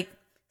she's like,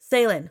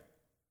 Salen,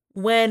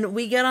 when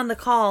we get on the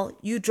call,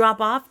 you drop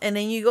off and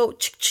then you go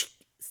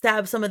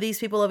stab some of these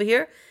people over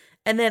here.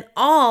 And then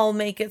I'll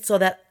make it so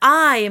that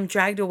I am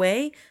dragged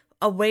away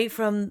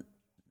from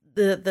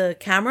the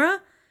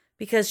camera,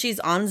 because she's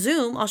on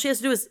Zoom. All she has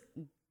to do is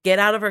get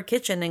out of her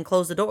kitchen and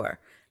close the door,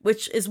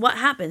 which is what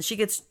happens. She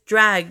gets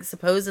dragged,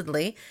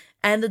 supposedly,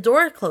 and the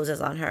door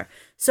closes on her.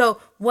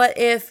 So what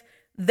if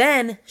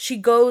then she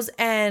goes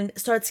and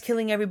starts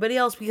killing everybody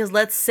else? Because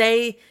let's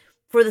say,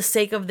 for the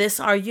sake of this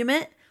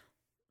argument,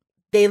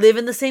 they live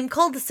in the same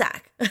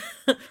cul-de-sac,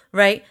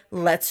 right?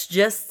 Let's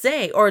just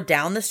say, or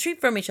down the street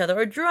from each other,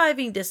 or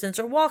driving distance,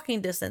 or walking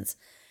distance.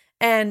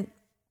 And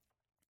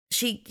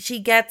she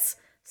gets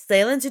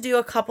Salen to do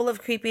a couple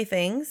of creepy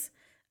things,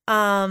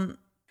 and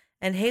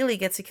Haley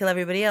gets to kill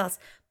everybody else.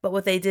 But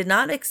what they did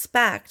not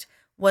expect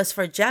was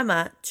for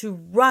Gemma to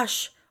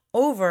rush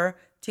over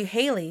to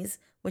Haley's,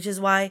 which is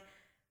why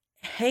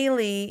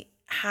Haley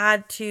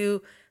had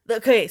to.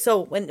 Okay, so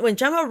when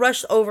Gemma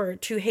rushed over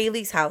to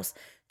Haley's house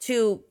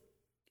to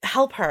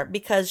help her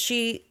because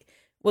she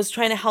was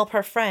trying to help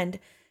her friend,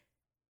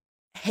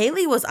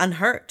 Haley was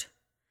unhurt.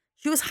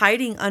 She was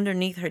hiding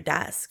underneath her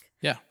desk.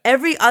 Yeah.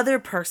 Every other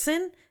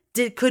person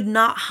could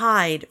not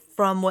hide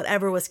from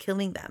whatever was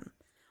killing them.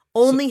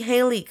 Only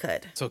Haley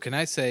could. So can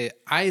I say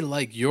I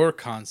like your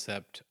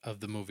concept of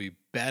the movie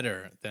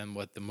better than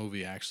what the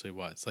movie actually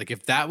was? Like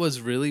if that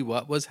was really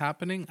what was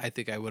happening, I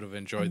think I would have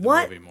enjoyed the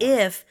movie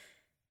more.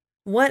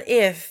 What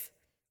if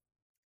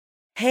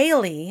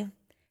Haley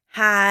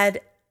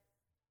had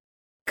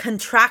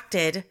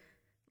contracted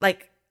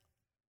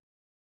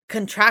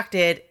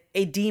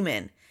a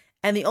demon,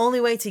 and the only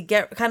way to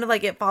get, kind of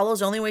like It Follows,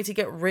 the only way to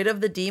get rid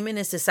of the demon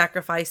is to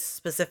sacrifice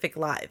specific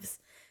lives.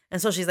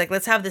 And so she's like,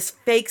 let's have this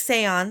fake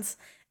seance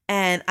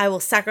and I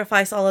will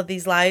sacrifice all of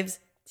these lives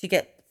to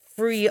get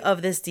free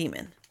of this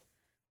demon.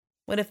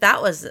 What if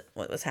that was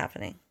what was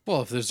happening?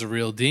 Well, if there's a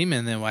real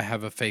demon, then why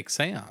have a fake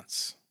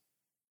seance?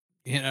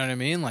 You know what I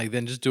mean? Like,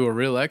 then just do a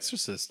real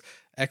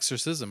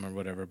exorcism or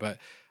whatever. But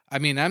I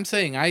mean, I'm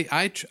saying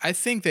I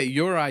think that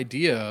your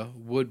idea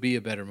would be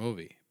a better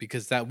movie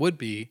because that would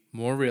be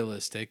more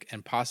realistic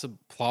and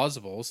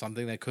plausible,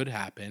 something that could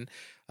happen.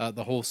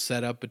 The whole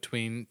setup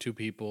between two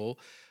people.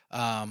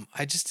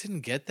 I just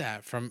didn't get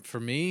that for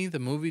me. The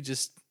movie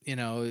just,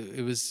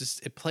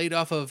 it played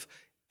off of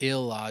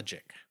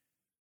illogic.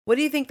 What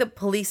do you think the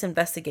police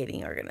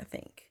investigating are going to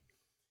think?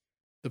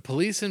 The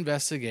police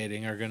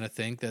investigating are going to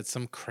think that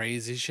some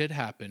crazy shit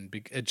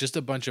happened, just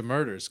a bunch of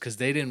murders, because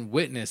they didn't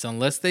witness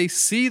unless they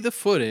see the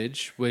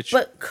footage,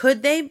 But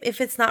could they if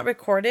it's not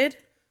recorded?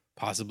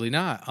 Possibly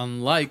not.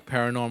 Unlike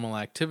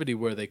Paranormal Activity,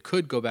 where they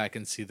could go back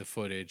and see the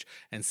footage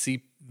and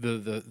see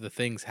the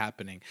things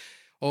happening.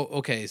 Oh,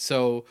 okay.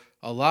 So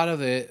a lot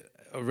of it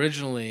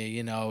originally,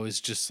 is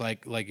just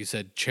like you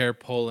said, chair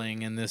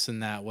pulling and this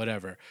and that,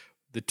 whatever.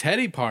 The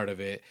Teddy part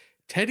of it,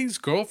 Teddy's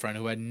girlfriend,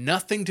 who had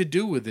nothing to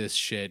do with this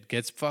shit,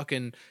 gets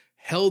fucking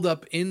held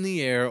up in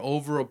the air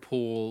over a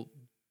pool,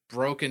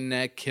 broken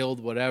neck,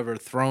 killed, whatever,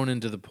 thrown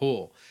into the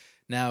pool.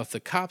 Now, if the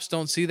cops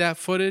don't see that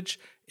footage,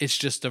 it's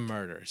just a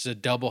murder. It's a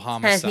double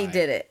homicide. And he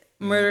did it.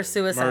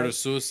 Murder-suicide, double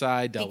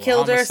homicide, he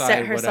killed her,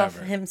 set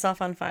whatever.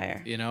 himself on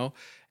fire.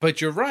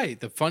 But you're right.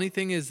 The funny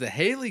thing is the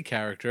Haley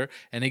character,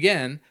 and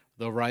again,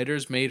 the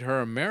writers made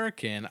her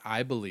American,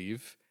 I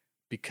believe,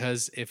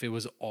 because if it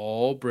was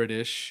all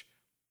British,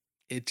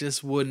 it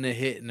just wouldn't have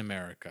hit in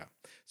America.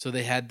 So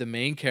they had the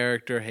main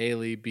character,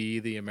 Haley, be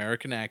the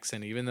American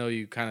accent, even though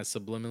you kind of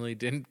subliminally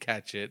didn't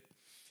catch it.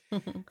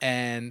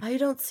 And I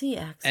don't see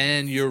accents.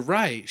 And you're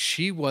right.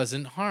 She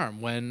wasn't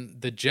harmed. When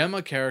the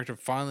Gemma character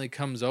finally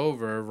comes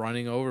over,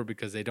 running over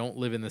because they don't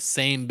live in the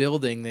same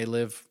building, they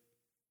live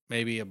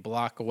maybe a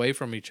block away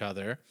from each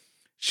other.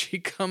 She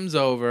comes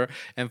over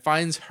and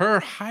finds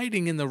her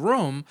hiding in the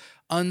room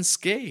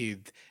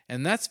unscathed.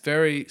 And that's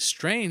very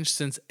strange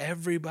since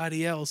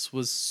everybody else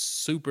was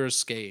super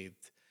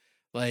scathed.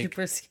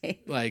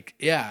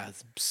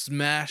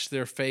 Smashed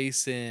their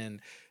face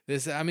in.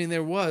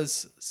 There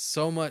was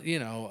so much,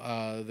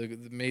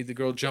 made the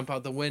girl jump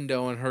out the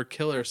window and her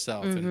kill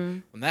herself. Mm-hmm.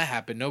 And when that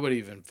happened, nobody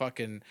even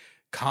fucking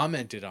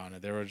commented on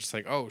it. They were just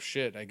like, oh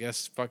shit, I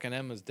guess fucking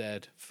Emma's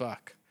dead.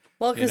 Fuck.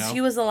 Well, because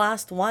she was the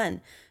last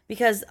one.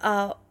 Because,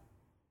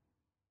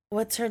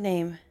 what's her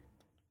name?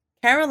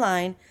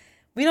 Caroline.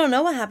 We don't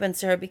know what happened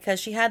to her because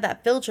she had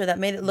that filter that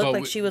made it look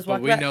like she was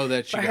walking. But we know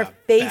that she got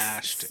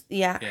bashed.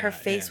 Her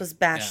face was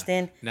bashed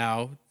in.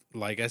 Now,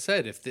 like I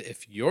said,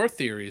 if your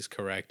theory is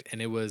correct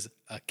and it was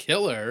a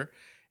killer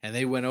and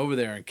they went over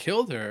there and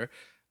killed her,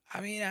 I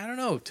don't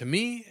know. To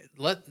me,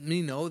 let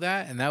me know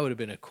that, and that would have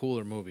been a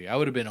cooler movie. I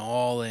would have been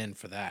all in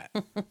for that.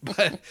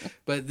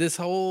 but this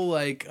whole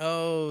I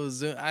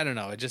don't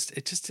know. It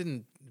just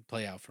didn't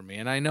play out for me.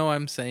 And I know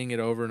I'm saying it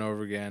over and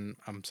over again.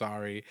 I'm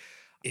sorry.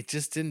 It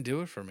just didn't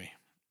do it for me.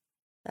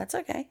 That's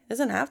okay. It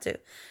doesn't have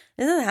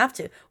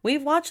to.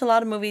 We've watched a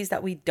lot of movies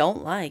that we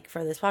don't like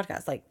for this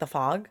podcast, like The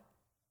Fog.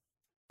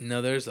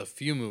 No, there's a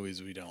few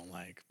movies we don't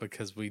like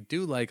because we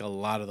do like a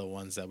lot of the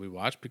ones that we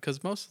watch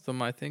because most of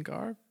them I think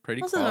are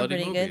pretty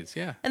quality movies. Good.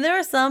 Yeah. And there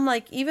are some,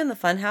 like even The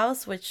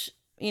Funhouse, which,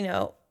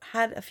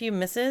 had a few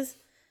misses.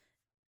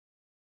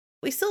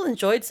 We still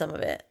enjoyed some of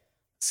it.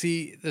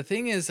 See, the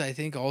thing is, I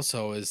think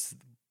also is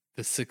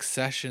the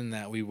succession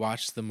that we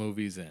watched the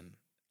movies in.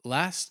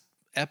 Last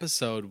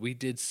episode, we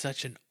did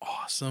such an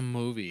awesome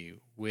movie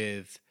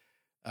with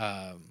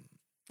I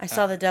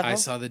Saw the Devil. I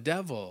Saw the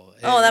Devil.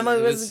 That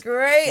movie was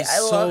great. I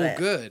love it.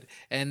 So good.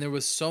 And there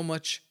was so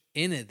much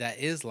in it that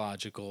is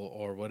logical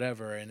or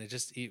whatever. And it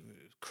just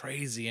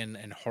crazy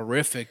and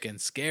horrific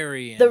and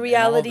scary. And, the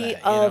reality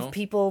of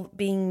people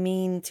being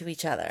mean to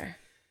each other.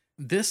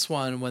 This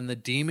one, when the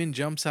demon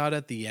jumps out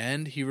at the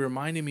end, he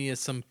reminded me of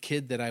some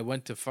kid that I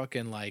went to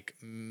fucking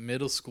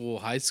middle school,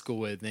 high school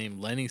with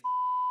named Lenny.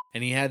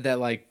 And he had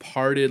that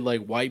parted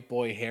white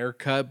boy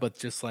haircut, but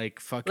just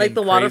fucking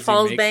the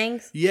waterfalls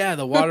bangs? Yeah,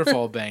 the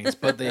waterfall bangs,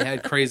 but they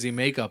had crazy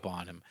makeup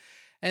on him.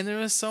 And there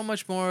was so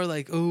much more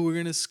like, oh, we're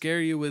gonna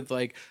scare you with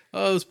like,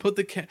 oh, let's put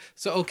the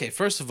so okay.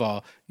 First of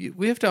all,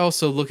 we have to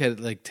also look at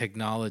like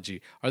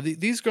technology.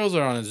 These girls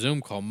are on a Zoom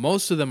call?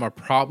 Most of them are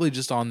probably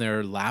just on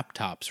their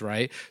laptops,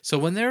 right? So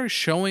when they're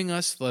showing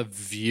us the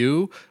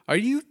view, are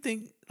you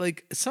think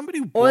like somebody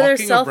Or their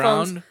walking cell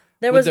phones. around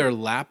There with was their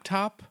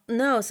laptop?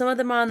 no, some of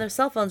them are on their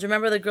cell phones.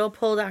 Remember the girl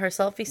pulled out her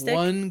selfie stick?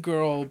 One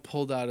girl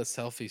pulled out a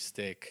selfie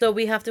stick. So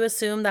we have to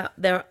assume that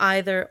they're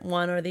either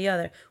one or the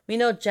other. We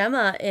know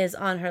Gemma is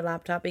on her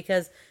laptop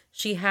because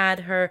she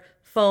had her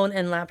phone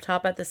and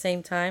laptop at the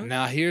same time.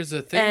 Now here's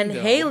the thing, And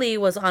though. Haley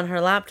was on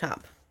her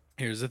laptop.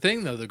 Here's the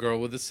thing, though. The girl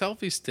with the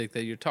selfie stick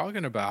that you're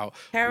talking about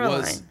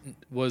Caroline.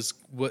 was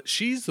what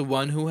she's the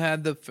one who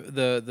had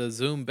the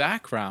Zoom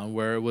background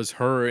where it was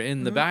her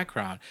in the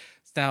background.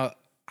 Now,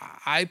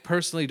 I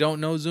personally don't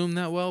know Zoom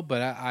that well,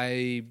 but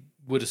I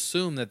would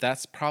assume that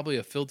that's probably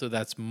a filter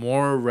that's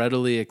more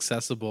readily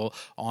accessible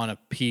on a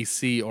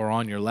PC or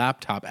on your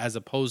laptop as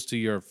opposed to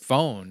your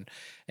phone.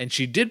 And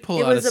she did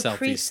pull out a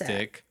selfie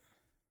stick.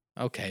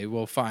 Okay,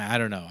 well, fine. I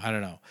don't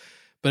know.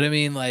 But I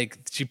mean, like,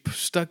 she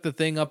stuck the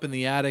thing up in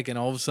the attic and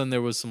all of a sudden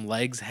there was some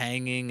legs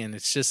hanging and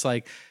it's just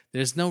like,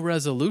 there's no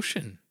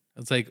resolution.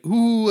 It's like,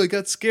 ooh, I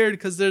got scared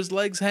because there's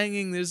legs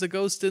hanging. There's a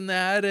ghost in the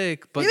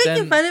attic. But You're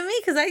making fun of me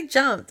because I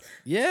jumped.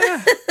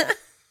 Yeah.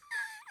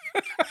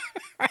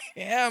 I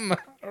am. I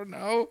don't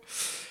know.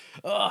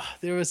 Oh,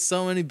 there were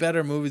so many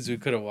better movies we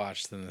could have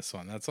watched than this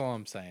one. That's all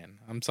I'm saying.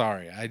 I'm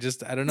sorry. I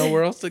don't know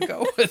where else to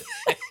go with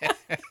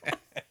it.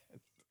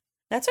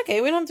 That's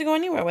okay. We don't have to go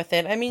anywhere with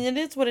it. I mean, it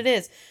is what it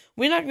is.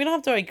 We don't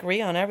have to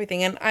agree on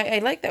everything. And I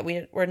like that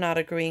we're not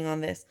agreeing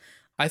on this.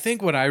 I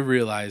think what I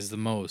realize the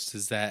most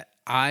is that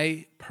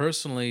I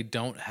personally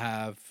don't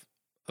have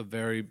a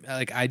very,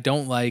 like, I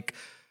don't like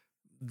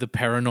the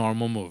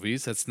paranormal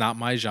movies. That's not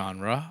my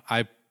genre.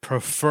 I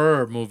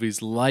prefer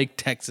movies like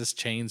Texas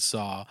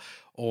Chainsaw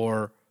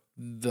or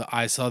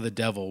I Saw the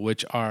Devil,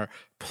 which are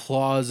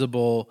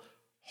plausible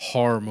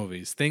horror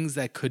movies, things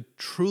that could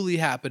truly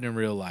happen in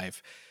real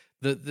life.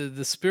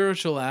 The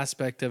spiritual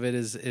aspect of it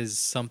is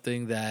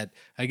something that,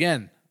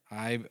 again,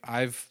 I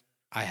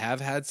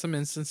have had some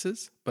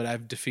instances, but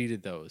I've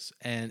defeated those.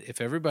 And if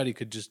everybody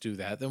could just do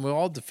that, then we'll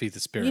all defeat the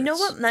spirits. You know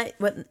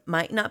what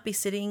might not be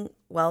sitting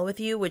well with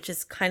you, which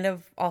is kind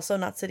of also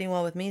not sitting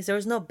well with me, is there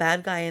was no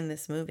bad guy in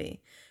this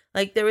movie.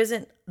 Like, there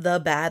isn't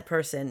the bad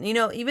person. You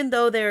know, even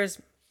though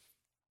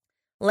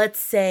let's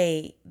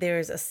say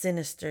there's a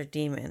sinister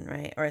demon,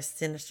 right? Or a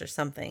sinister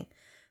something.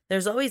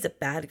 There's always a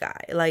bad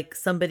guy, like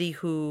somebody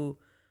who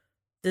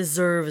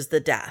deserves the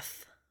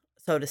death,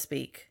 so to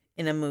speak,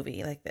 in a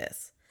movie like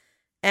this.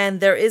 And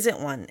there isn't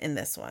one in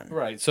this one.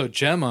 Right. So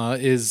Gemma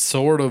is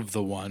sort of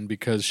the one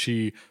because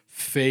she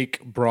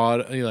fake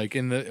brought, like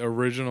in the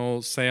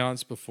original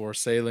seance before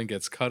Salen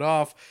gets cut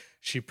off,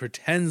 she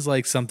pretends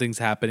like something's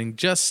happening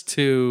just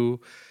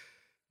to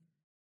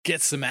get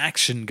some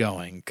action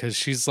going because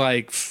she's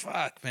like,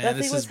 fuck, man,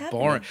 this is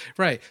boring.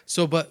 Right.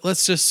 So, but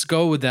let's just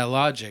go with that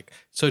logic.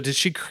 So did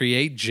she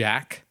create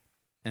Jack?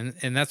 And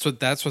that's what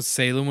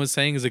Salen was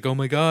saying is like, oh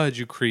my God,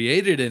 you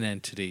created an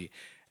entity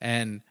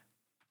and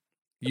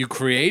you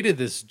created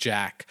this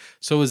Jack.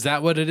 So is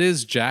that what it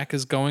is? Jack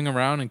is going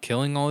around and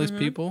killing all these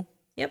people?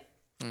 Yep.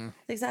 That's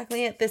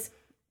exactly it. This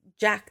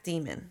Jack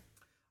demon.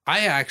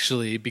 I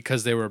actually,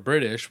 because they were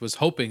British, was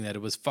hoping that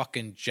it was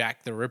fucking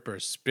Jack the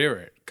Ripper's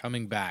spirit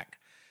coming back.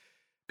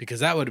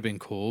 Because that would have been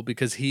cool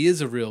because he is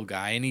a real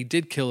guy and he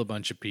did kill a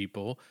bunch of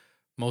people,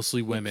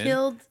 mostly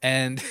women.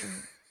 And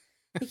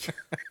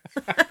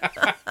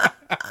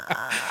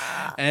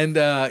and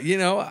you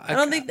know, I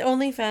don't think the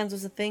OnlyFans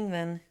was a thing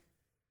then.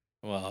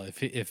 Well,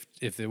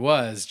 if it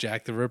was,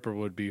 Jack the Ripper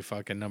would be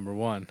fucking number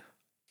one.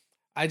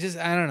 I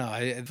don't know.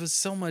 It was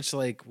so much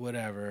like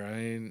whatever. I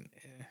mean,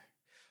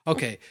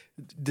 okay,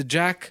 the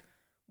Jack.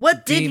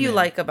 What did you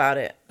like about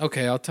it?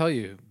 Okay, I'll tell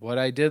you. What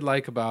I did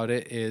like about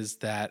it is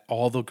that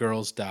all the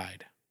girls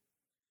died.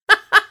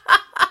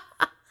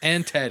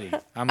 And Teddy.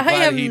 I'm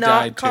glad he died too.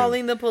 I am not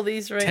calling the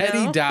police right now.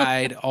 Teddy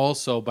died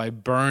also by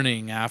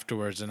burning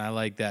afterwards, and I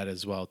like that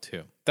as well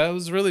too. That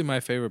was really my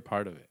favorite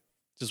part of it.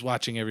 Just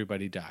watching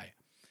everybody die.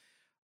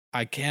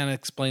 I can't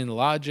explain the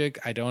logic.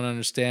 I don't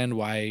understand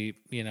why,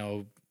 you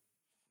know,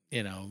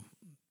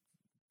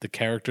 the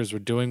characters were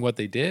doing what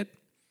they did.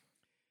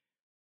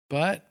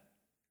 But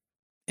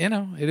you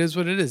know, it is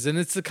what it is. And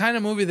it's the kind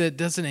of movie that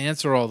doesn't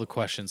answer all the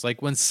questions.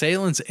 Like when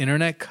Salen's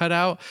internet cut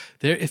out,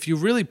 there, if you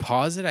really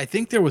pause it, I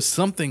think there was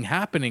something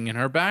happening in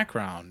her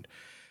background.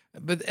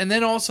 And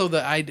then also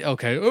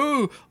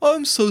oh,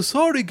 I'm so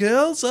sorry,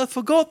 girls. I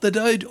forgot that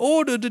I'd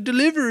ordered a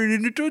delivery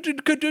and it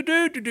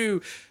didn't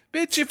do.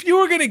 Bitch, if you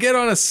were going to get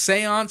on a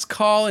seance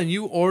call and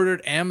you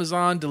ordered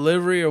Amazon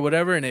delivery or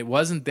whatever and it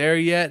wasn't there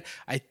yet,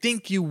 I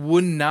think you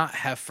would not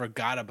have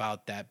forgot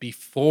about that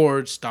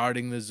before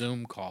starting the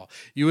Zoom call.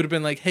 You would have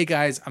been like, hey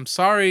guys, I'm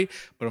sorry,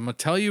 but I'm going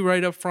to tell you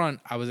right up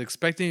front, I was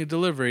expecting a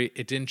delivery.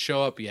 It didn't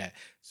show up yet.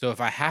 So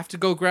if I have to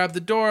go grab the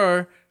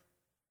door,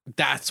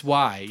 that's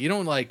why. You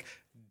don't like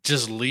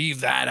just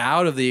leave that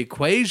out of the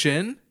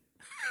equation.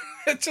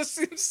 It just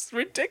seems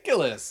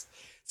ridiculous.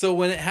 So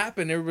when it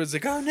happened, everybody's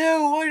like, "Oh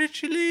no, why did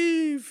she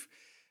leave?"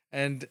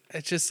 And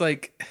it's just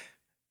like,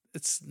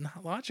 it's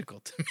not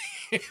logical to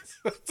me.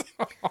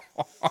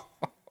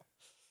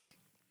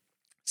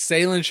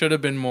 Salen should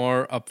have been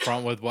more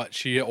upfront with what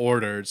she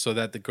ordered so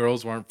that the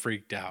girls weren't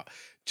freaked out.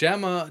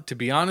 Gemma, to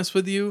be honest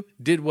with you,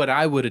 did what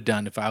I would have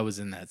done if I was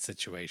in that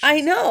situation.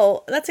 I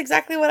know. That's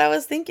exactly what I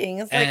was thinking.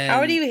 It's like,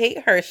 how And do you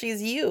hate her?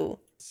 She's you.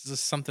 It's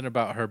just something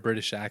about her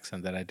British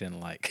accent that I didn't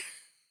like.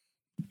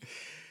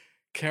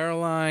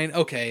 Caroline.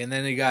 Okay, and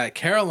then you got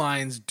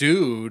Caroline's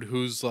dude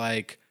who's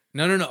like,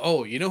 no.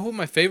 Oh, you know who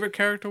my favorite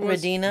character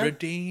was? Radina?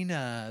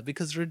 Radina.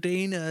 Because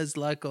Radina is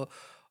like a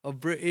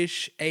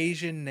British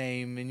Asian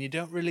name, and you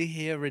don't really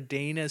hear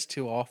Radinas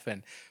too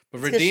often.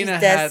 But Radina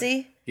had...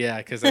 Desi? Yeah,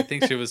 because I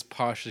think she was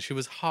partial. She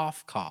was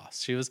half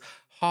caste. She was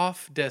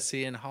half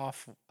Desi and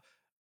half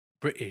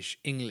British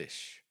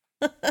English.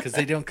 Because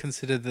they don't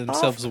consider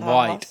themselves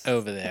white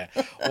over there.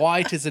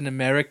 White is an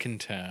American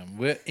term.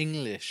 We're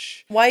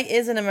English. White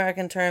is an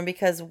American term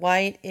because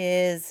white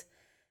is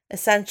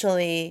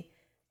essentially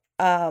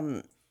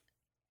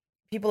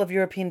people of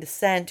European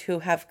descent who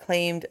have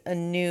claimed a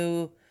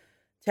new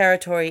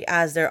territory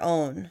as their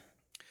own.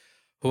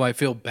 Who I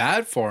feel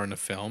bad for in the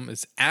film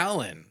is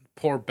Alan.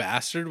 Poor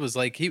bastard was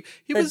like, he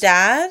the was...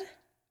 dad?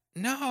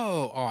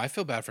 No. Oh, I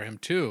feel bad for him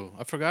too.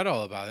 I forgot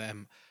all about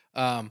him.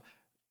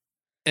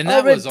 And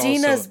that was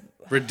Radina's also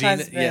Radina,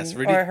 husband, yes,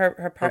 or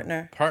her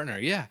partner. Her partner,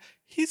 yeah.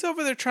 He's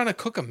over there trying to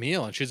cook a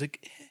meal, and she's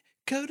like,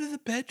 "Go to the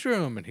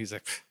bedroom," and he's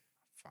like,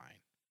 "Fine,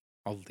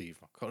 I'll leave.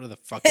 I'll go to the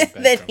fucking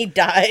bedroom." Then he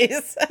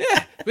dies.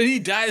 Yeah, but he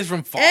dies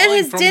from falling and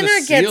his from dinner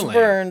the ceiling. gets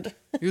burned.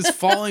 He was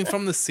falling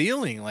from the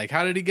ceiling. Like,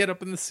 how did he get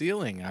up in the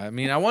ceiling? I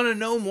mean, I want to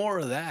know more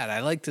of that. I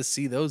like to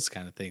see those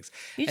kind of things.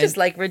 You just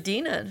like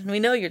Radina. We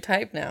know your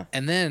type now.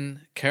 And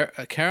then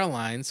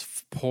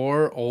Caroline's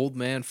poor old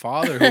man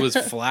father, who was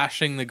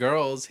flashing the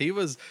girls, he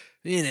was,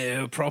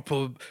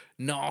 proper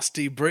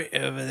nasty Brit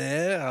over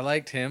there. I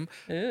liked him.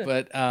 Ew.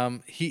 But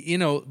he,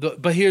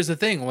 but here's the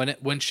thing: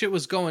 when shit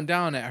was going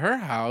down at her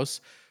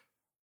house,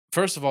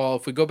 first of all,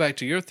 if we go back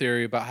to your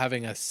theory about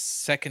having a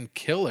second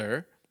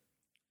killer.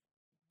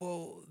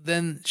 Well,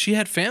 then she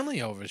had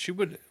family over. She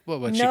would, she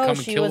come and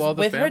kill all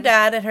the family? With her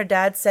dad, and her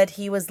dad said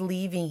he was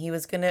leaving. He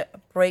was going to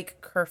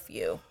break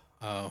curfew.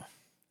 Oh,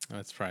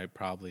 that's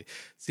probably.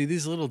 See,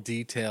 these little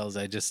details,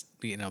 I just,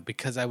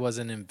 because I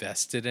wasn't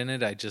invested in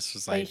it, I just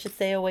was like... Well, you should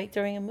stay awake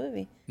during a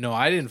movie. No,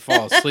 I didn't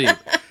fall asleep.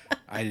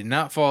 I did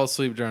not fall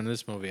asleep during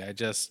this movie. I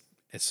just,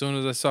 as soon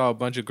as I saw a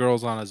bunch of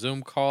girls on a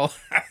Zoom call,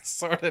 I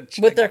sort of checked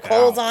out. With their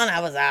clothes on, I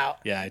was out.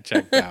 Yeah, I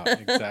checked out.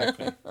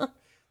 Exactly.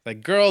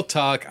 Like, girl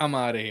talk, I'm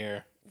out of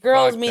here.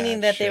 Girls,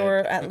 meaning that they were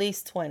at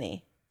least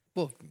 20.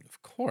 Well,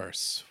 of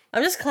course.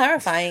 I'm just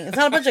clarifying. It's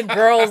not a bunch of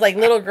girls, like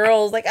little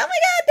girls, like, oh my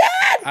God,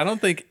 Dad! I don't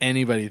think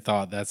anybody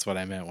thought that's what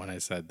I meant when I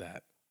said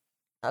that.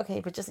 Okay,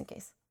 but just in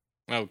case.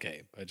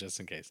 Okay, but just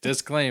in case.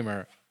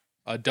 Disclaimer,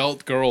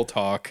 adult girl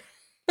talk.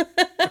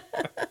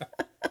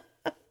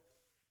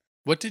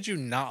 What did you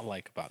not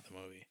like about the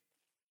movie?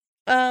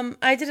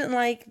 I didn't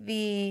like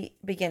the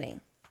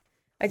beginning.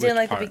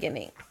 The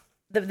beginning.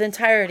 The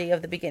entirety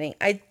of the beginning.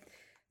 I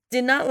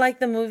did not like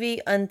the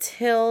movie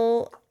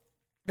until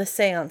the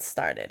seance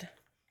started.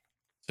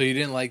 So you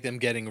didn't like them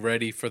getting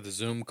ready for the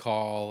Zoom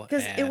call?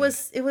 Because it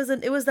was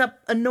the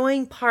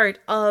annoying part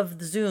of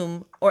the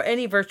Zoom or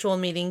any virtual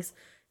meetings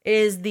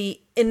is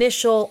the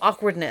initial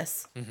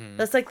awkwardness. Mm-hmm.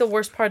 That's like the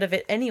worst part of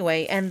it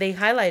anyway, and they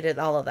highlighted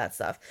all of that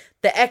stuff.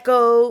 The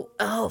echo,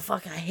 oh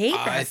fuck, I hate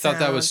that. I thought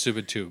that was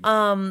stupid too.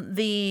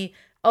 I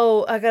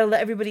gotta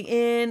let everybody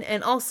in,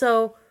 and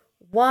also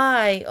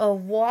why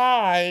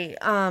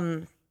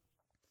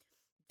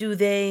do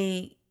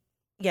they?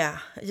 Yeah,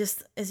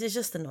 it's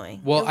just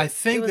annoying. Well, I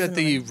think that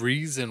the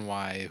reason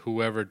why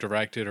whoever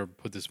directed or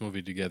put this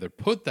movie together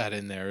put that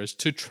in there is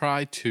to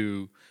try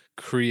to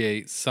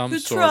create some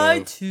sort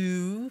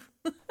of...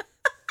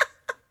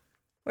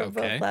 We're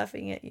both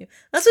laughing at you.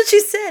 That's what she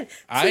said.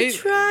 To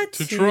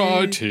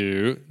try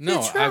to.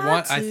 No,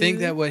 I think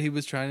that what he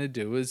was trying to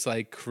do is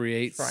like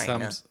create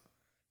some...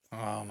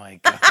 Oh my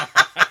God.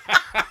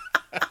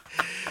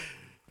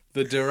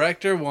 The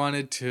director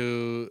wanted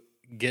to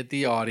get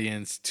the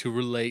audience to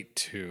relate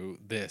to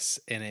this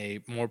in a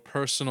more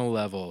personal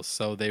level.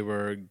 So they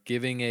were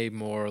giving a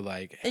more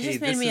like... It just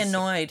made me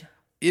annoyed.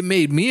 It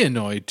made me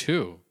annoyed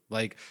too.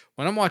 Like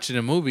when I'm watching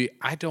a movie,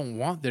 I don't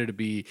want there to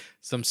be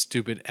some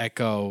stupid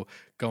echo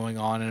going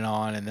on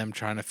and them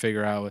trying to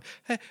figure out,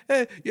 hey,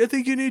 I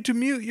think you need to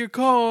mute your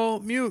call,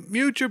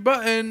 mute your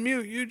button,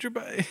 mute your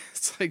button.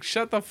 It's like,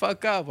 shut the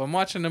fuck up. I'm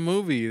watching a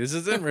movie. This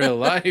isn't real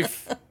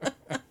life.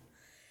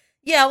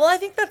 Yeah, well, I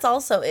think that's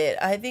also it.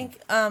 I mean,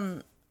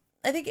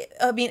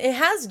 it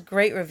has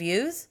great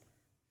reviews.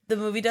 The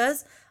movie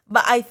does.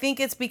 But I think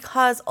it's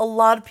because a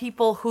lot of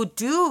people who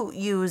do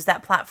use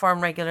that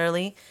platform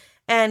regularly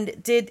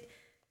and did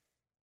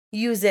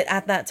use it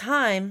at that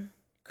time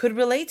could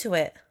relate to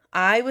it.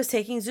 I was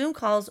taking Zoom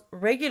calls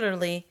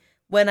regularly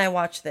when I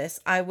watched this.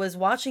 I was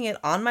watching it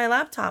on my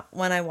laptop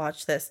when I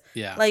watched this.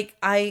 Yeah. Like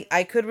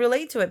I could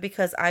relate to it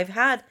because I've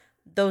had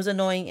those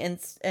annoying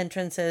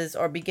entrances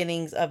or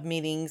beginnings of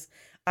meetings.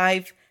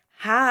 I've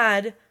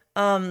had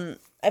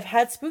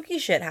spooky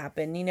shit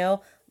happen, you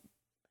know.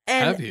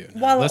 And Have you?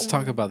 while Let's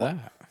talk about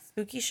that.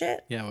 spooky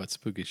shit. Yeah, what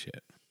spooky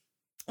shit?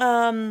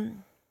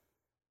 Um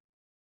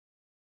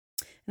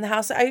in the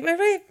house, I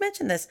already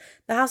mentioned this.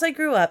 The house I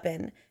grew up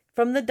in,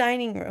 from the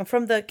dining room,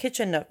 from the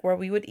kitchen nook where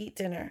we would eat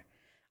dinner,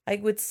 I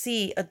would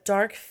see a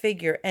dark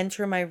figure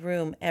enter my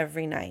room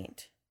every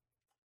night.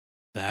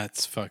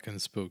 That's fucking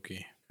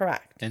spooky.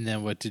 Correct. And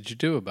then what did you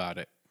do about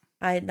it?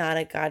 I had not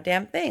a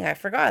goddamn thing. I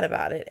forgot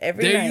about it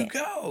every night. There you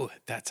go.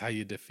 That's how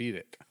you defeat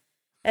it.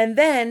 And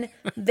then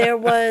there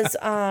was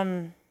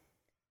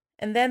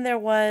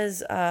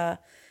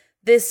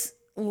this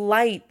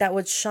light that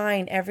would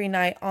shine every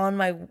night on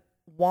my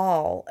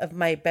wall of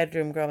my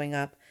bedroom growing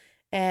up.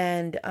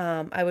 And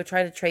I would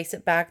try to trace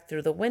it back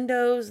through the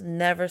windows,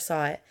 never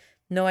saw it.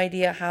 No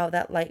idea how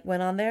that light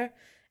went on there.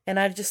 And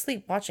I'd just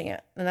sleep watching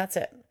it. And that's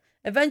it.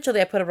 Eventually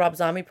I put a Rob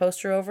Zombie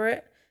poster over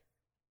it.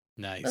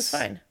 Nice. That's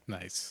fine.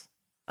 Nice.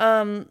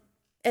 And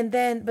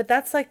then, but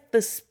that's like the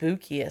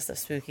spookiest of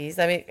spookies.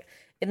 I mean,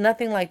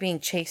 nothing like being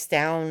chased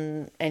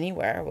down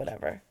anywhere or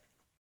whatever.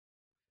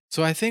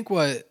 So I think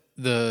what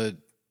the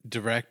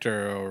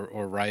director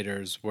or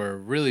writers were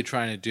really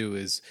trying to do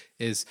is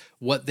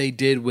what they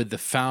did with the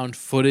found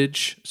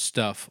footage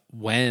stuff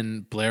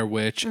when Blair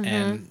Witch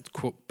and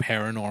quote,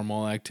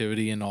 Paranormal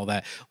Activity and all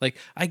that. Like,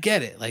 I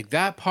get it. Like,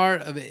 that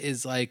part of it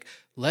is like,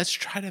 let's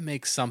try to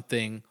make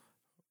something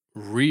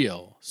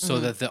real so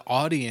that the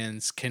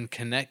audience can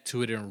connect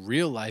to it in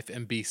real life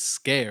and be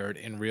scared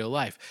in real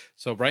life.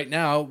 So right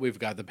now we've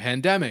got the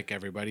pandemic,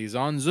 everybody's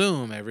on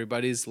Zoom,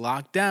 everybody's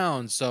locked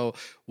down. So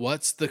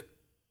what's the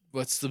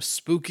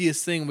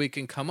spookiest thing we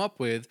can come up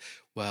with?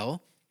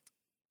 Well,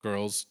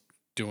 girls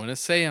doing a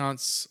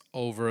seance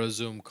over a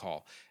Zoom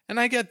call. And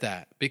I get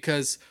that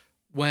because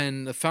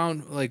when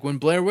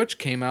Blair Witch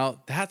came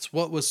out, that's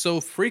what was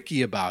so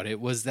freaky about it,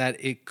 was that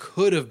it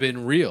could have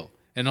been real.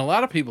 And a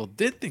lot of people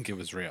did think it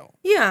was real.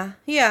 Yeah.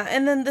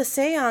 And then the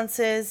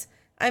seances,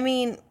 I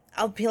mean,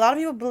 a lot of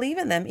people believe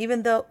in them,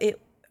 even though it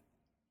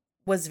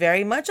was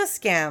very much a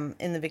scam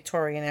in the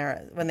Victorian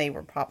era when they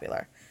were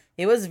popular.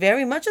 It was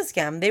very much a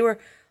scam. They were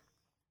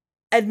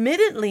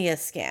admittedly a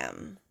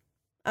scam.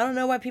 I don't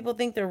know why people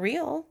think they're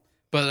real.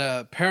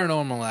 But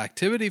Paranormal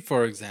Activity,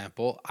 for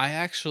example, I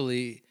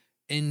actually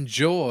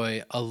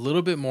enjoy a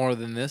little bit more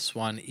than this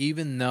one,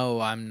 even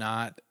though I'm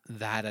not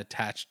that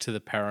attached to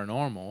the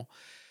paranormal.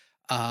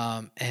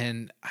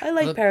 And I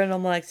like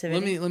Paranormal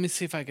Activity. Let me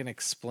see if I can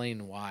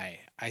explain why.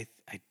 I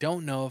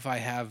don't know if I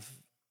have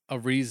a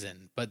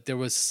reason, but there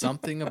was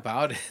something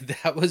about it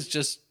that was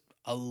just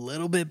a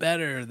little bit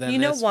better than you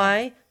know this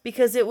why? one.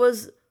 Because it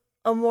was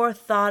a more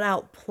thought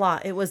out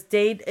plot. It was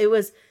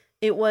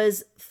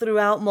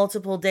throughout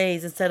multiple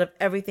days instead of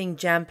everything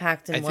jam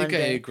packed in one day. I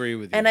think I agree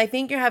with you. And I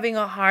think you're having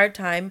a hard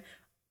time.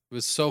 It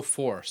was so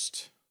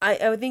forced.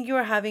 I think you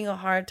were having a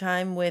hard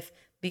time with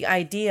the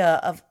idea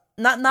of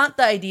not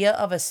the idea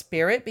of a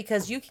spirit,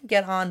 because you can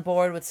get on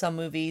board with some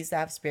movies that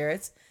have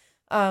spirits,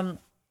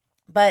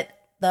 but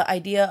the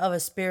idea of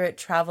a spirit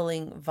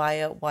traveling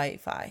via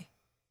Wi-Fi.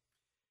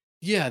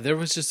 Yeah, there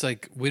was just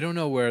like, we don't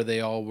know where they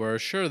all were.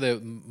 Sure, the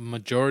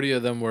majority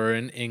of them were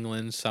in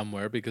England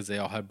somewhere because they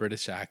all had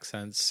British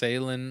accents.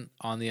 Salen,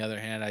 on the other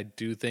hand, I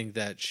do think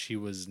that she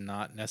was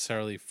not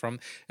necessarily from,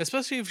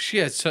 especially if she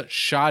had such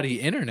shoddy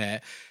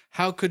internet.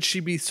 How could she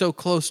be so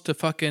close to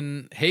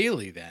fucking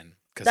Haley then?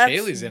 Because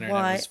Haley's internet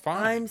was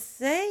fine. I'm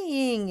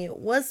saying it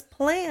was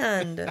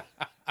planned.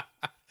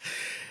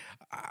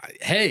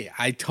 Hey,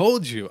 I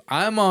told you,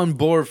 I'm on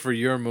board for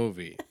your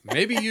movie.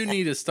 Maybe you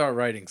need to start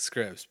writing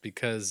scripts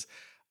because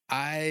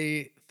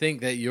I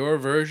think that your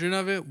version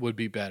of it would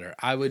be better.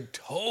 I would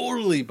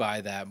totally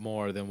buy that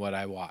more than what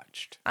I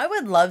watched. I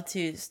would love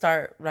to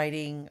start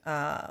writing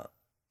a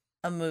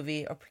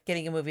movie or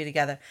getting a movie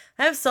together.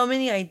 I have so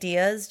many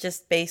ideas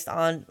just based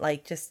on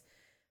like just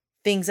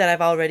things that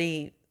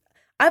I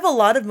have a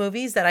lot of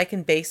movies that I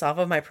can base off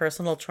of my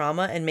personal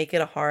trauma and make it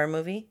a horror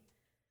movie.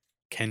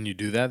 Can you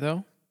do that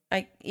though?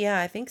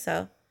 I think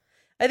so.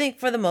 I think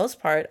for the most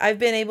part, I've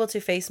been able to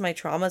face my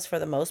traumas for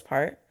the most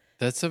part.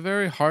 That's a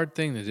very hard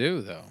thing to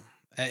do though.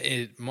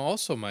 It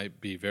also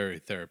might be very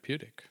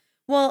therapeutic.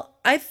 Well,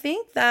 I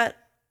think that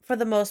for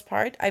the most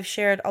part, I've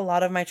shared a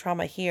lot of my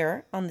trauma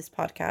here on this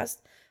podcast.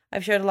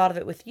 I've shared a lot of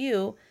it with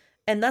you,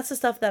 and that's the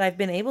stuff that I've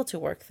been able to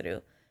work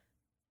through.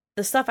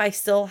 The stuff I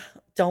still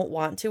don't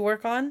want to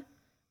work on,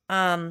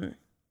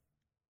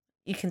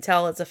 you can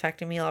tell it's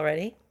affecting me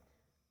already.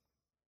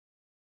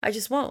 I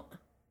just won't.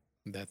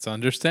 That's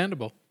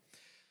understandable.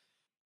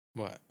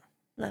 What?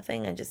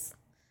 Nothing. I just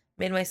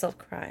made myself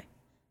cry.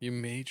 You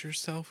made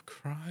yourself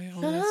cry?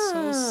 Oh, that's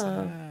so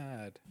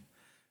sad.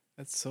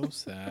 That's so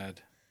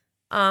sad.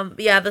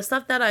 Yeah, the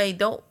stuff that I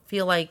don't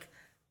feel like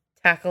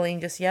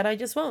tackling just yet, I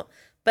just won't.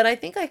 But I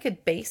think I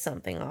could base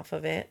something off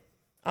of it,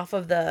 off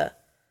of the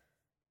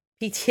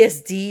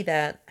PTSD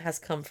that has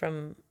come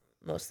from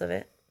most of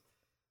it.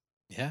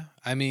 Yeah.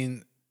 I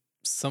mean,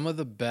 some of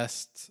the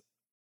best,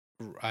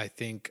 I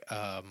think,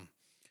 I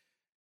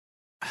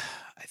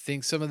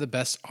think some of the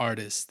best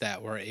artists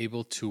that were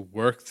able to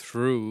work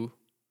through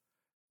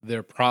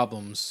their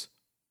problems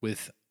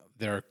with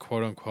their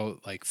quote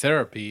unquote like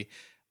therapy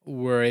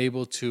were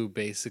able to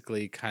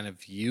basically kind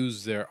of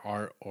use their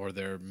art or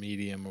their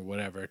medium or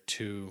whatever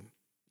to,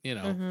 you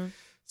know, Mm-hmm.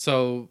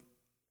 so,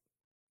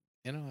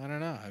 I don't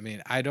know. I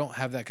mean, I don't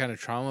have that kind of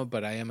trauma,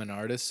 but I am an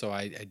artist, so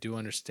I do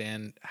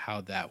understand how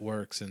that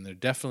works. And there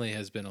definitely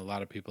has been a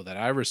lot of people that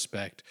I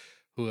respect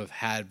who have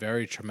had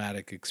very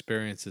traumatic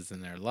experiences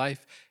in their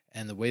life.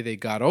 And the way they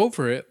got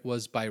over it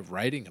was by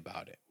writing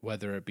about it,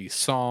 whether it be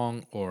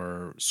song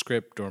or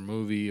script or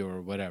movie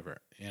or whatever,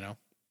 you know?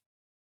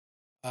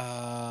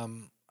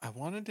 I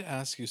wanted to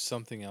ask you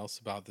something else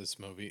about this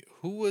movie.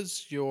 Who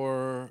was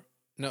your,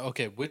 no,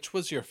 okay, which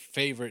was your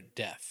favorite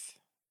death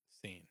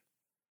scene?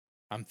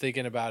 I'm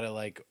thinking about it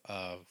like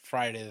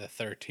Friday the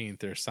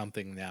 13th or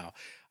something now.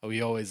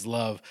 We always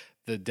love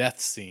the death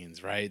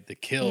scenes, right? The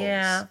kills.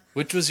 Yeah.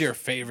 Which was your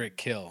favorite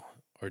kill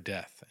or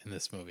death in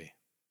this movie?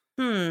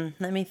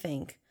 Let me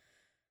think.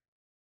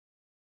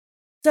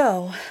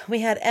 So we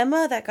had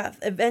Emma that got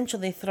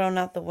eventually thrown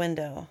out the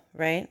window,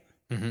 right?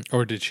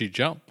 Or did she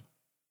jump?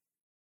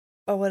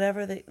 Or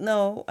whatever they.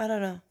 No, I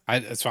don't know.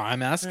 That's why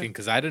I'm asking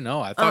because I don't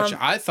know. Um,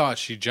 I thought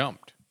she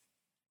jumped.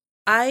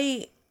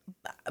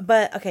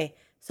 but okay.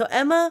 So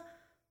Emma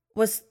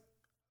was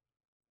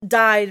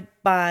died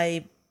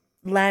by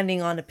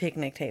landing on a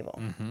picnic table,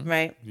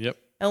 right? Yep.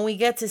 And we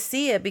get to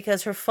see it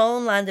because her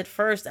phone landed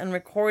first and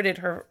recorded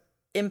her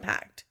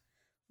impact,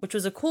 which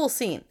was a cool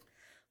scene.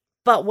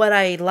 But what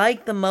I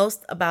liked the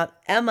most about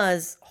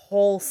Emma's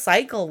whole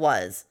cycle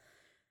was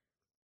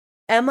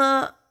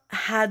Emma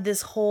had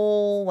this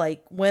whole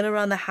like went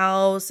around the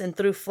house and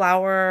threw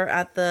flour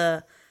at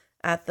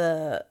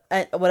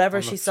whatever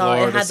On she the saw.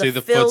 floor It to had see the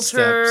the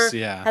filter. footsteps,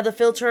 yeah. Had the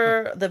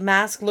filter. The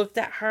mask looked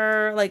at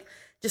her like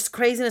just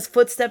craziness.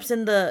 Footsteps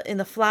in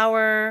the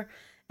flour,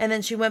 and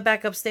then she went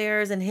back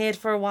upstairs and hid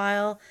for a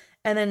while.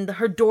 And then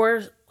her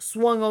door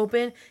swung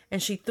open,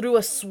 and she threw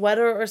a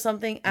sweater or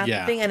something at the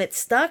Yeah. thing, and it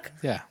stuck.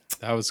 Yeah,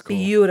 that was cool.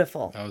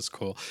 Beautiful. That was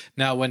cool.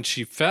 Now, when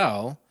she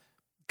fell,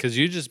 because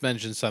you just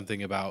mentioned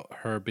something about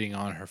her being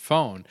on her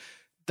phone,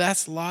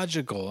 that's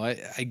logical,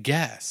 I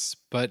guess.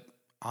 But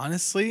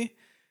honestly,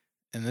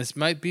 and this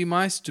might be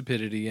my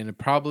stupidity, and it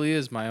probably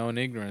is my own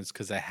ignorance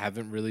because I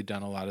haven't really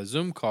done a lot of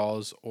Zoom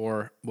calls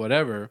or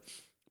whatever,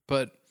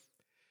 but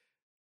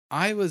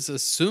I was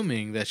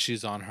assuming that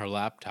she's on her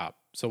laptop.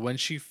 So when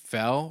she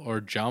fell or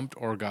jumped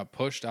or got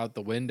pushed out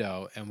the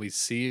window, and we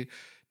see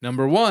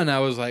number one, I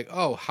was like,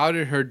 oh, how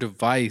did her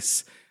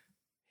device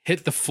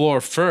hit the floor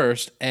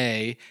first,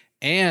 A,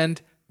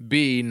 and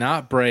B,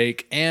 not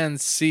break, and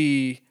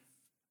C,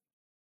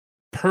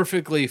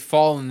 perfectly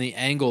fall in the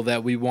angle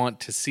that we want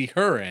to see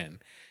her in.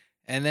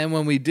 And then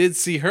when we did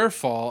see her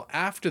fall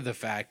after the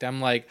fact, I'm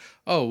like,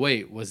 oh,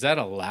 wait, was that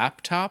a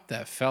laptop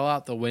that fell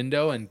out the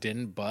window and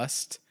didn't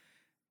bust?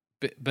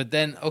 But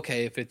then,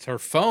 okay, if it's her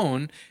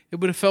phone, it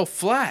would have fell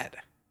flat.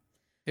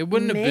 It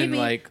wouldn't have been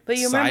like but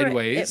you sideways.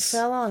 remember it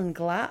fell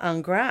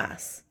on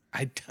grass.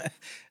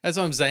 That's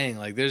what I'm saying.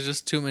 Like, there's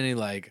just too many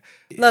like.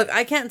 Look,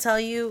 I can't tell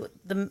you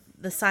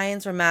the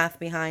science or math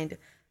behind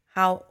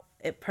how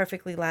it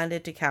perfectly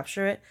landed to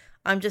capture it.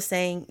 I'm just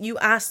saying you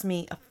asked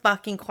me a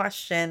fucking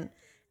question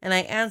and I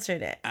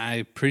answered it. I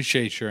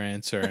appreciate your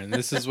answer, and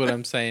this is what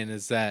I'm saying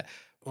is that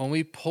when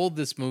we pulled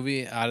this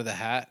movie out of the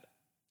hat,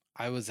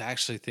 I was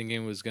actually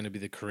thinking it was going to be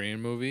the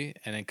Korean movie,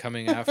 and then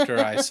coming after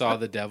I saw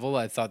The Devil,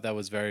 I thought that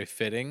was very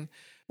fitting.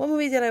 What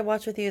movie did I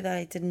watch with you that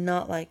I did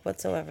not like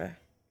whatsoever?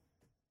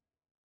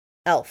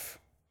 Elf.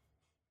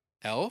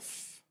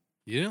 Elf?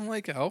 You didn't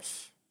like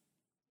Elf?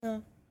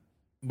 No.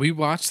 We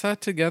watched that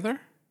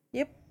together?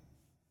 Yep.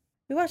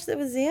 We watched it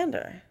with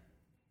Xander.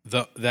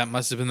 That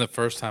must have been the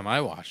first time I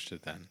watched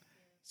it then.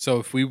 So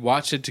if we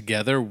watched it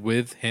together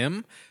with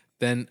him,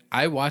 then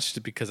I watched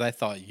it because I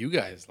thought you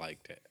guys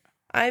liked it.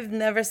 I've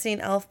never seen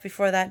Elf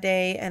before that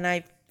day, and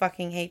I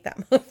fucking hate that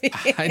movie.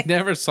 I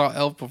never saw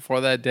Elf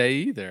before that day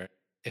either.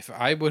 If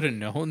I would have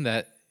known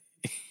that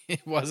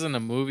it wasn't a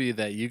movie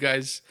that you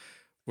guys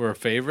were a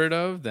favorite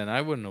of, then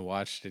I wouldn't have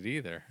watched it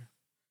either.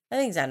 I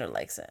think Xander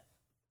likes it.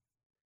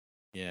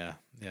 Yeah,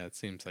 it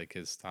seems like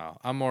his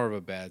style. I'm more of a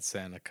Bad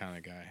Santa kind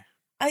of guy.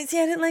 I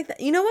didn't like that.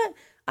 You know what?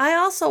 I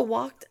also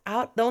walked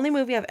out. The only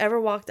movie I've ever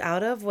walked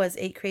out of was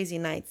 8 Crazy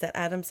Nights, that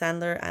Adam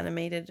Sandler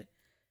animated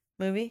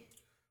movie.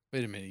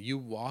 Wait a minute, you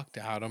walked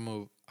out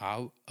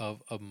of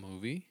a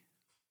movie?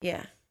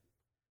 Yeah.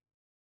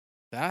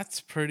 That's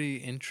pretty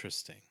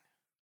interesting.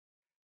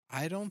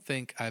 I don't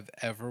think I've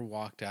ever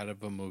walked out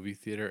of a movie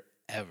theater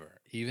ever,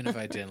 even if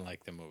I didn't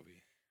like the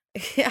movie.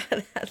 Yeah,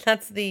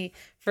 that's the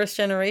first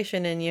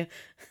generation in you.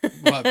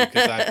 What,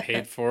 because I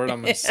paid for it,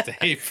 I'm going to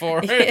stay for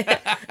it?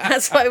 Yeah,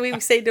 that's why we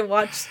stayed to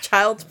watch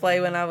Child's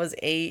Play when I was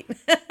 8.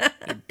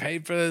 You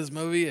paid for this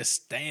movie, you're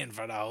staying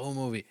for the whole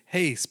movie.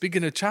 Hey,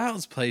 speaking of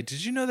Child's Play,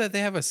 did you know that they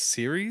have a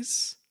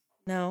series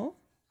No.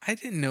 I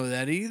didn't know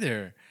that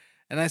either.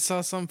 And I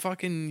saw some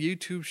fucking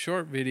YouTube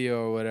short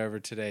video or whatever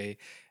today,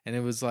 and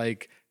it was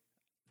like,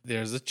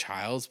 there's a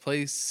Child's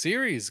Play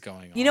series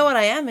going on. You know what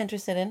I am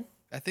interested in?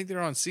 I think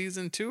they're on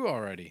season 2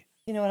 already.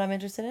 You know what I'm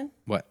interested in?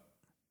 What?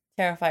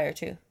 Terrifier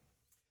 2.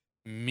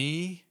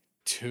 Me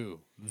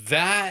too.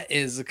 That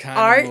is the kind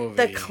Art of movie.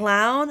 the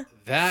Clown.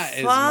 That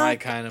is my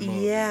kind of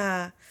movie.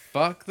 Yeah.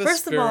 Fuck the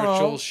First of spiritual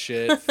all-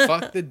 shit.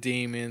 Fuck the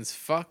demons.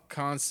 Fuck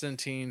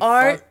Constantine.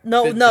 Art. Fuck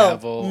No. the No.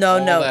 devil, No.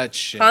 all No. that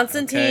shit.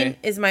 Constantine okay?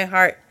 is my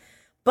heart.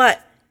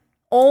 But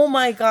oh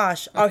my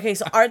gosh. Okay,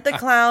 so Art the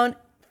Clown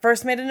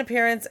first made an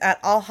appearance at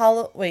All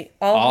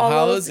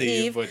Hallows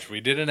Eve, which we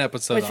did an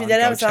episode on. we did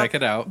an Go episode. check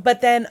it out. But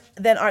then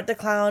Art the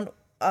Clown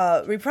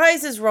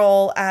reprised his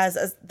role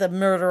as the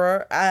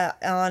murderer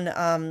on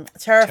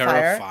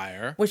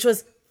Terrifier, which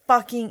was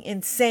fucking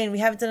insane. We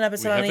haven't done an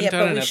episode on it yet,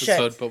 but we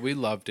should. But we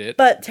loved it.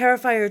 But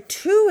Terrifier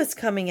 2 is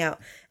coming out.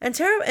 And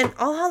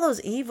All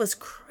Hallows Eve was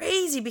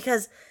crazy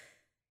because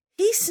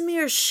he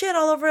smears shit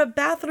all over a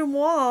bathroom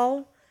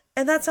wall,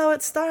 and that's how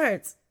it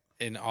starts.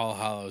 In All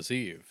Hallows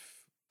Eve.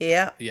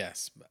 Yeah.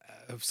 Yes.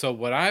 So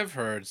what I've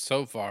heard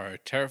so far,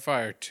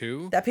 Terrifier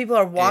 2. That people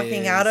are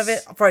walking out of it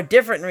for a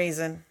different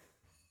reason.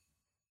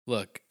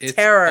 Look, it's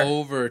Terror.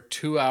 over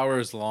 2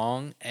 hours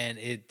long, and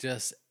it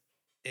just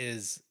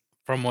is,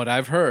 from what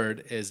I've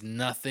heard, is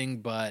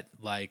nothing but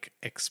like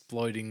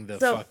exploiting the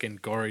fucking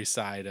gory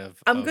side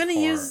of I'm going to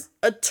horror. use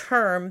a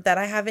term that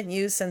I haven't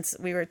used since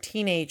we were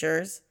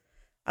teenagers.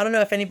 I don't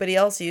know if anybody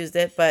else used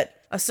it, but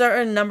a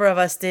certain number of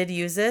us did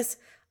use this.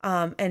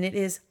 And it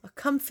is a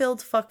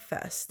cum-filled fuck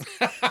fest.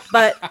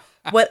 But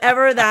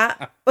whatever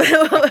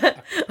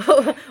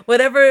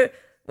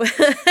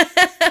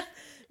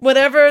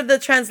the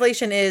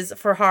translation is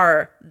for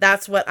horror,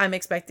 that's what I'm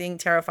expecting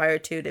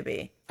Terrifier 2 to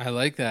be. I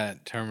like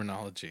that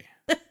terminology.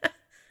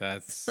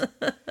 I'm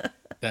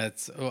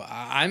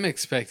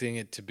expecting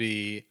it to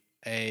be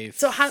a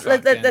So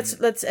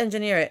let's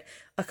engineer it.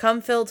 A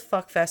cum-filled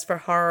fuck fest for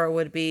horror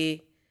would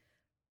be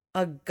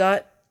a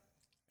gut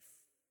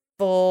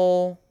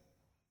full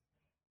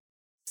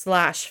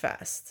slash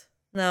fest.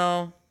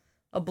 No,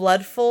 a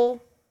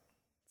bloodful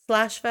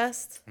slash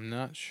fest. I'm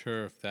not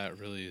sure if that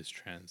really is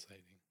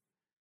translating.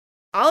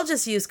 I'll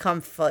just use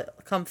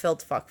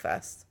cum-filled fuck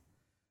fest.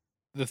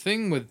 The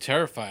thing with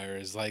Terrifier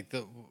is like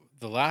the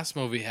last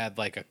movie had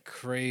like a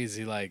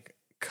crazy like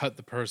cut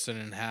the person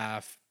in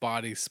half,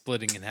 body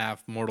splitting in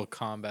half, Mortal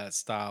Kombat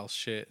style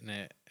shit, and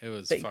it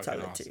was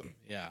fucking awesome.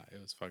 Yeah, it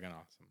was fucking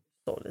awesome.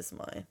 So is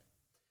mine.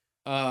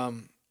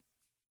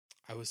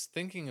 I was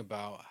thinking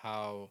about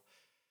how,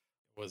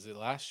 was it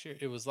last year?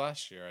 It was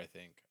last year, I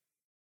think.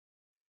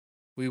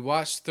 We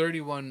watched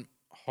 31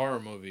 horror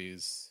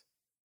movies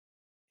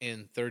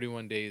in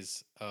 31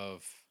 days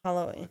of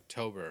Halloween.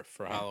 October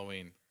for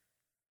Halloween.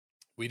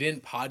 We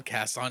didn't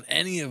podcast on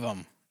any of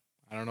them.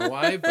 I don't know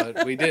why,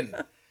 but we didn't.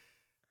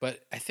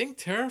 But I think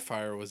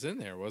Terrifier was in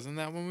there. Wasn't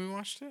that when we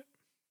watched it?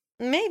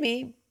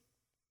 Maybe.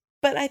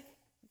 But I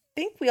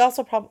think we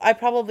also I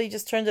probably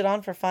just turned it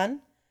on for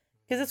fun.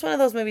 Because it's one of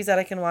those movies that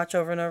I can watch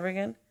over and over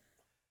again.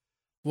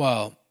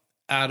 Well,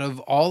 out of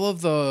all of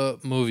the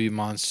movie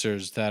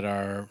monsters that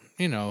are,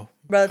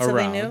 relatively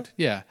around, new.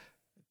 Yeah.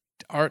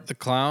 Art the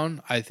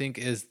Clown, I think,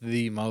 is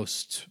the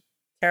most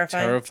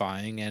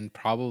terrifying and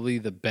probably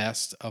the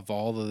best of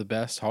all of the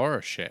best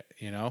horror shit,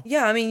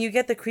 Yeah, I mean, you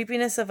get the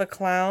creepiness of a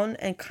clown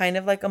and kind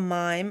of like a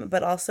mime,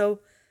 but also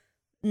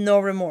no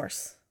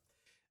remorse.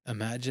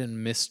 Imagine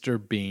Mr.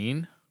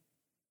 Bean.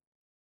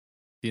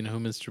 Do you know who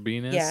Mr.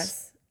 Bean is?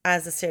 Yes,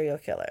 as a serial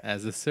killer.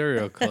 As a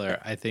serial killer,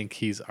 I think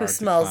he's Art the Clown. Who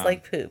smells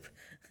like poop.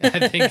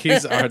 I think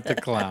he's Art the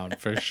Clown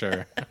for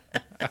sure.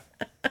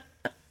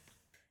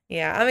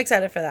 Yeah, I'm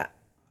excited for that.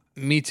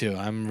 Me too.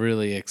 I'm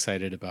really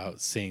excited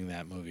about seeing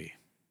that movie.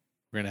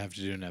 We're going to have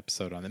to do an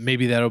episode on it.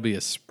 Maybe that'll be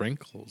a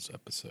Sprinkles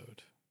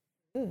episode.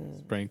 Ooh.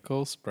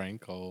 Sprinkle.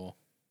 Sprinkle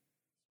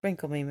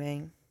me,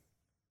 man.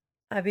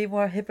 I'd be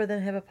more hipper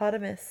than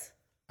hippopotamus.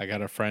 I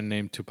got a friend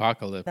named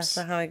Tupacalypse. That's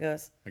not how it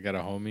goes. I got a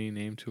homie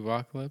named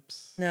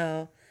Tupacalypse.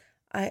 No.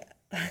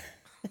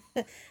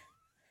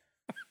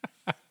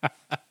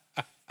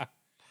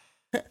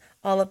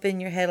 All up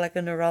in your head like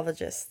a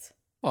neurologist.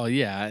 Well,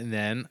 yeah, and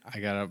then I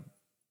got a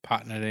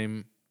partner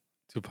named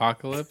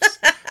Tupacalypse.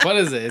 What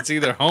is it? It's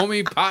either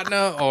homie,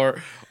 partner, or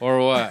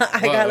what?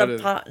 I got a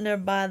partner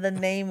by the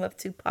name of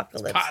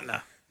Tupacalypse.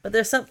 Partner. But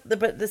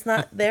but it's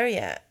not there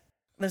yet.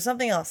 There's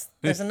something else.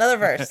 There's another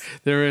verse.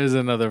 There is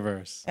another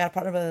verse. I got a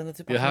partner by the name of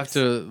Tupacalypse. You'll have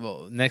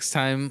to, next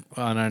time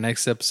on our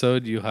next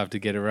episode, you'll have to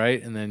get it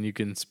right, and then you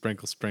can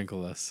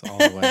sprinkle us all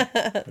the way.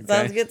 Okay?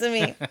 Sounds good to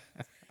me.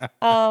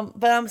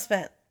 But I'm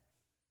spent.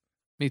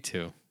 Me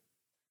too.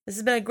 This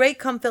has been a great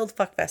cum-filled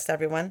fuckfest,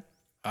 everyone.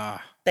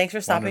 Thanks for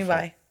stopping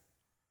by.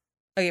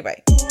 Okay,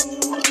 bye.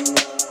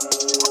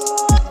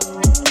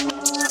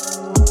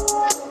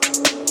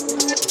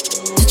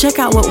 To check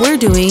out what we're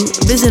doing,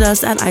 visit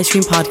us at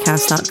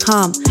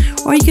icecreampodcast.com,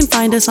 or you can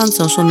find us on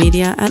social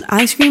media at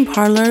Ice Cream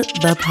Parlor,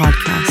 the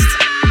podcast.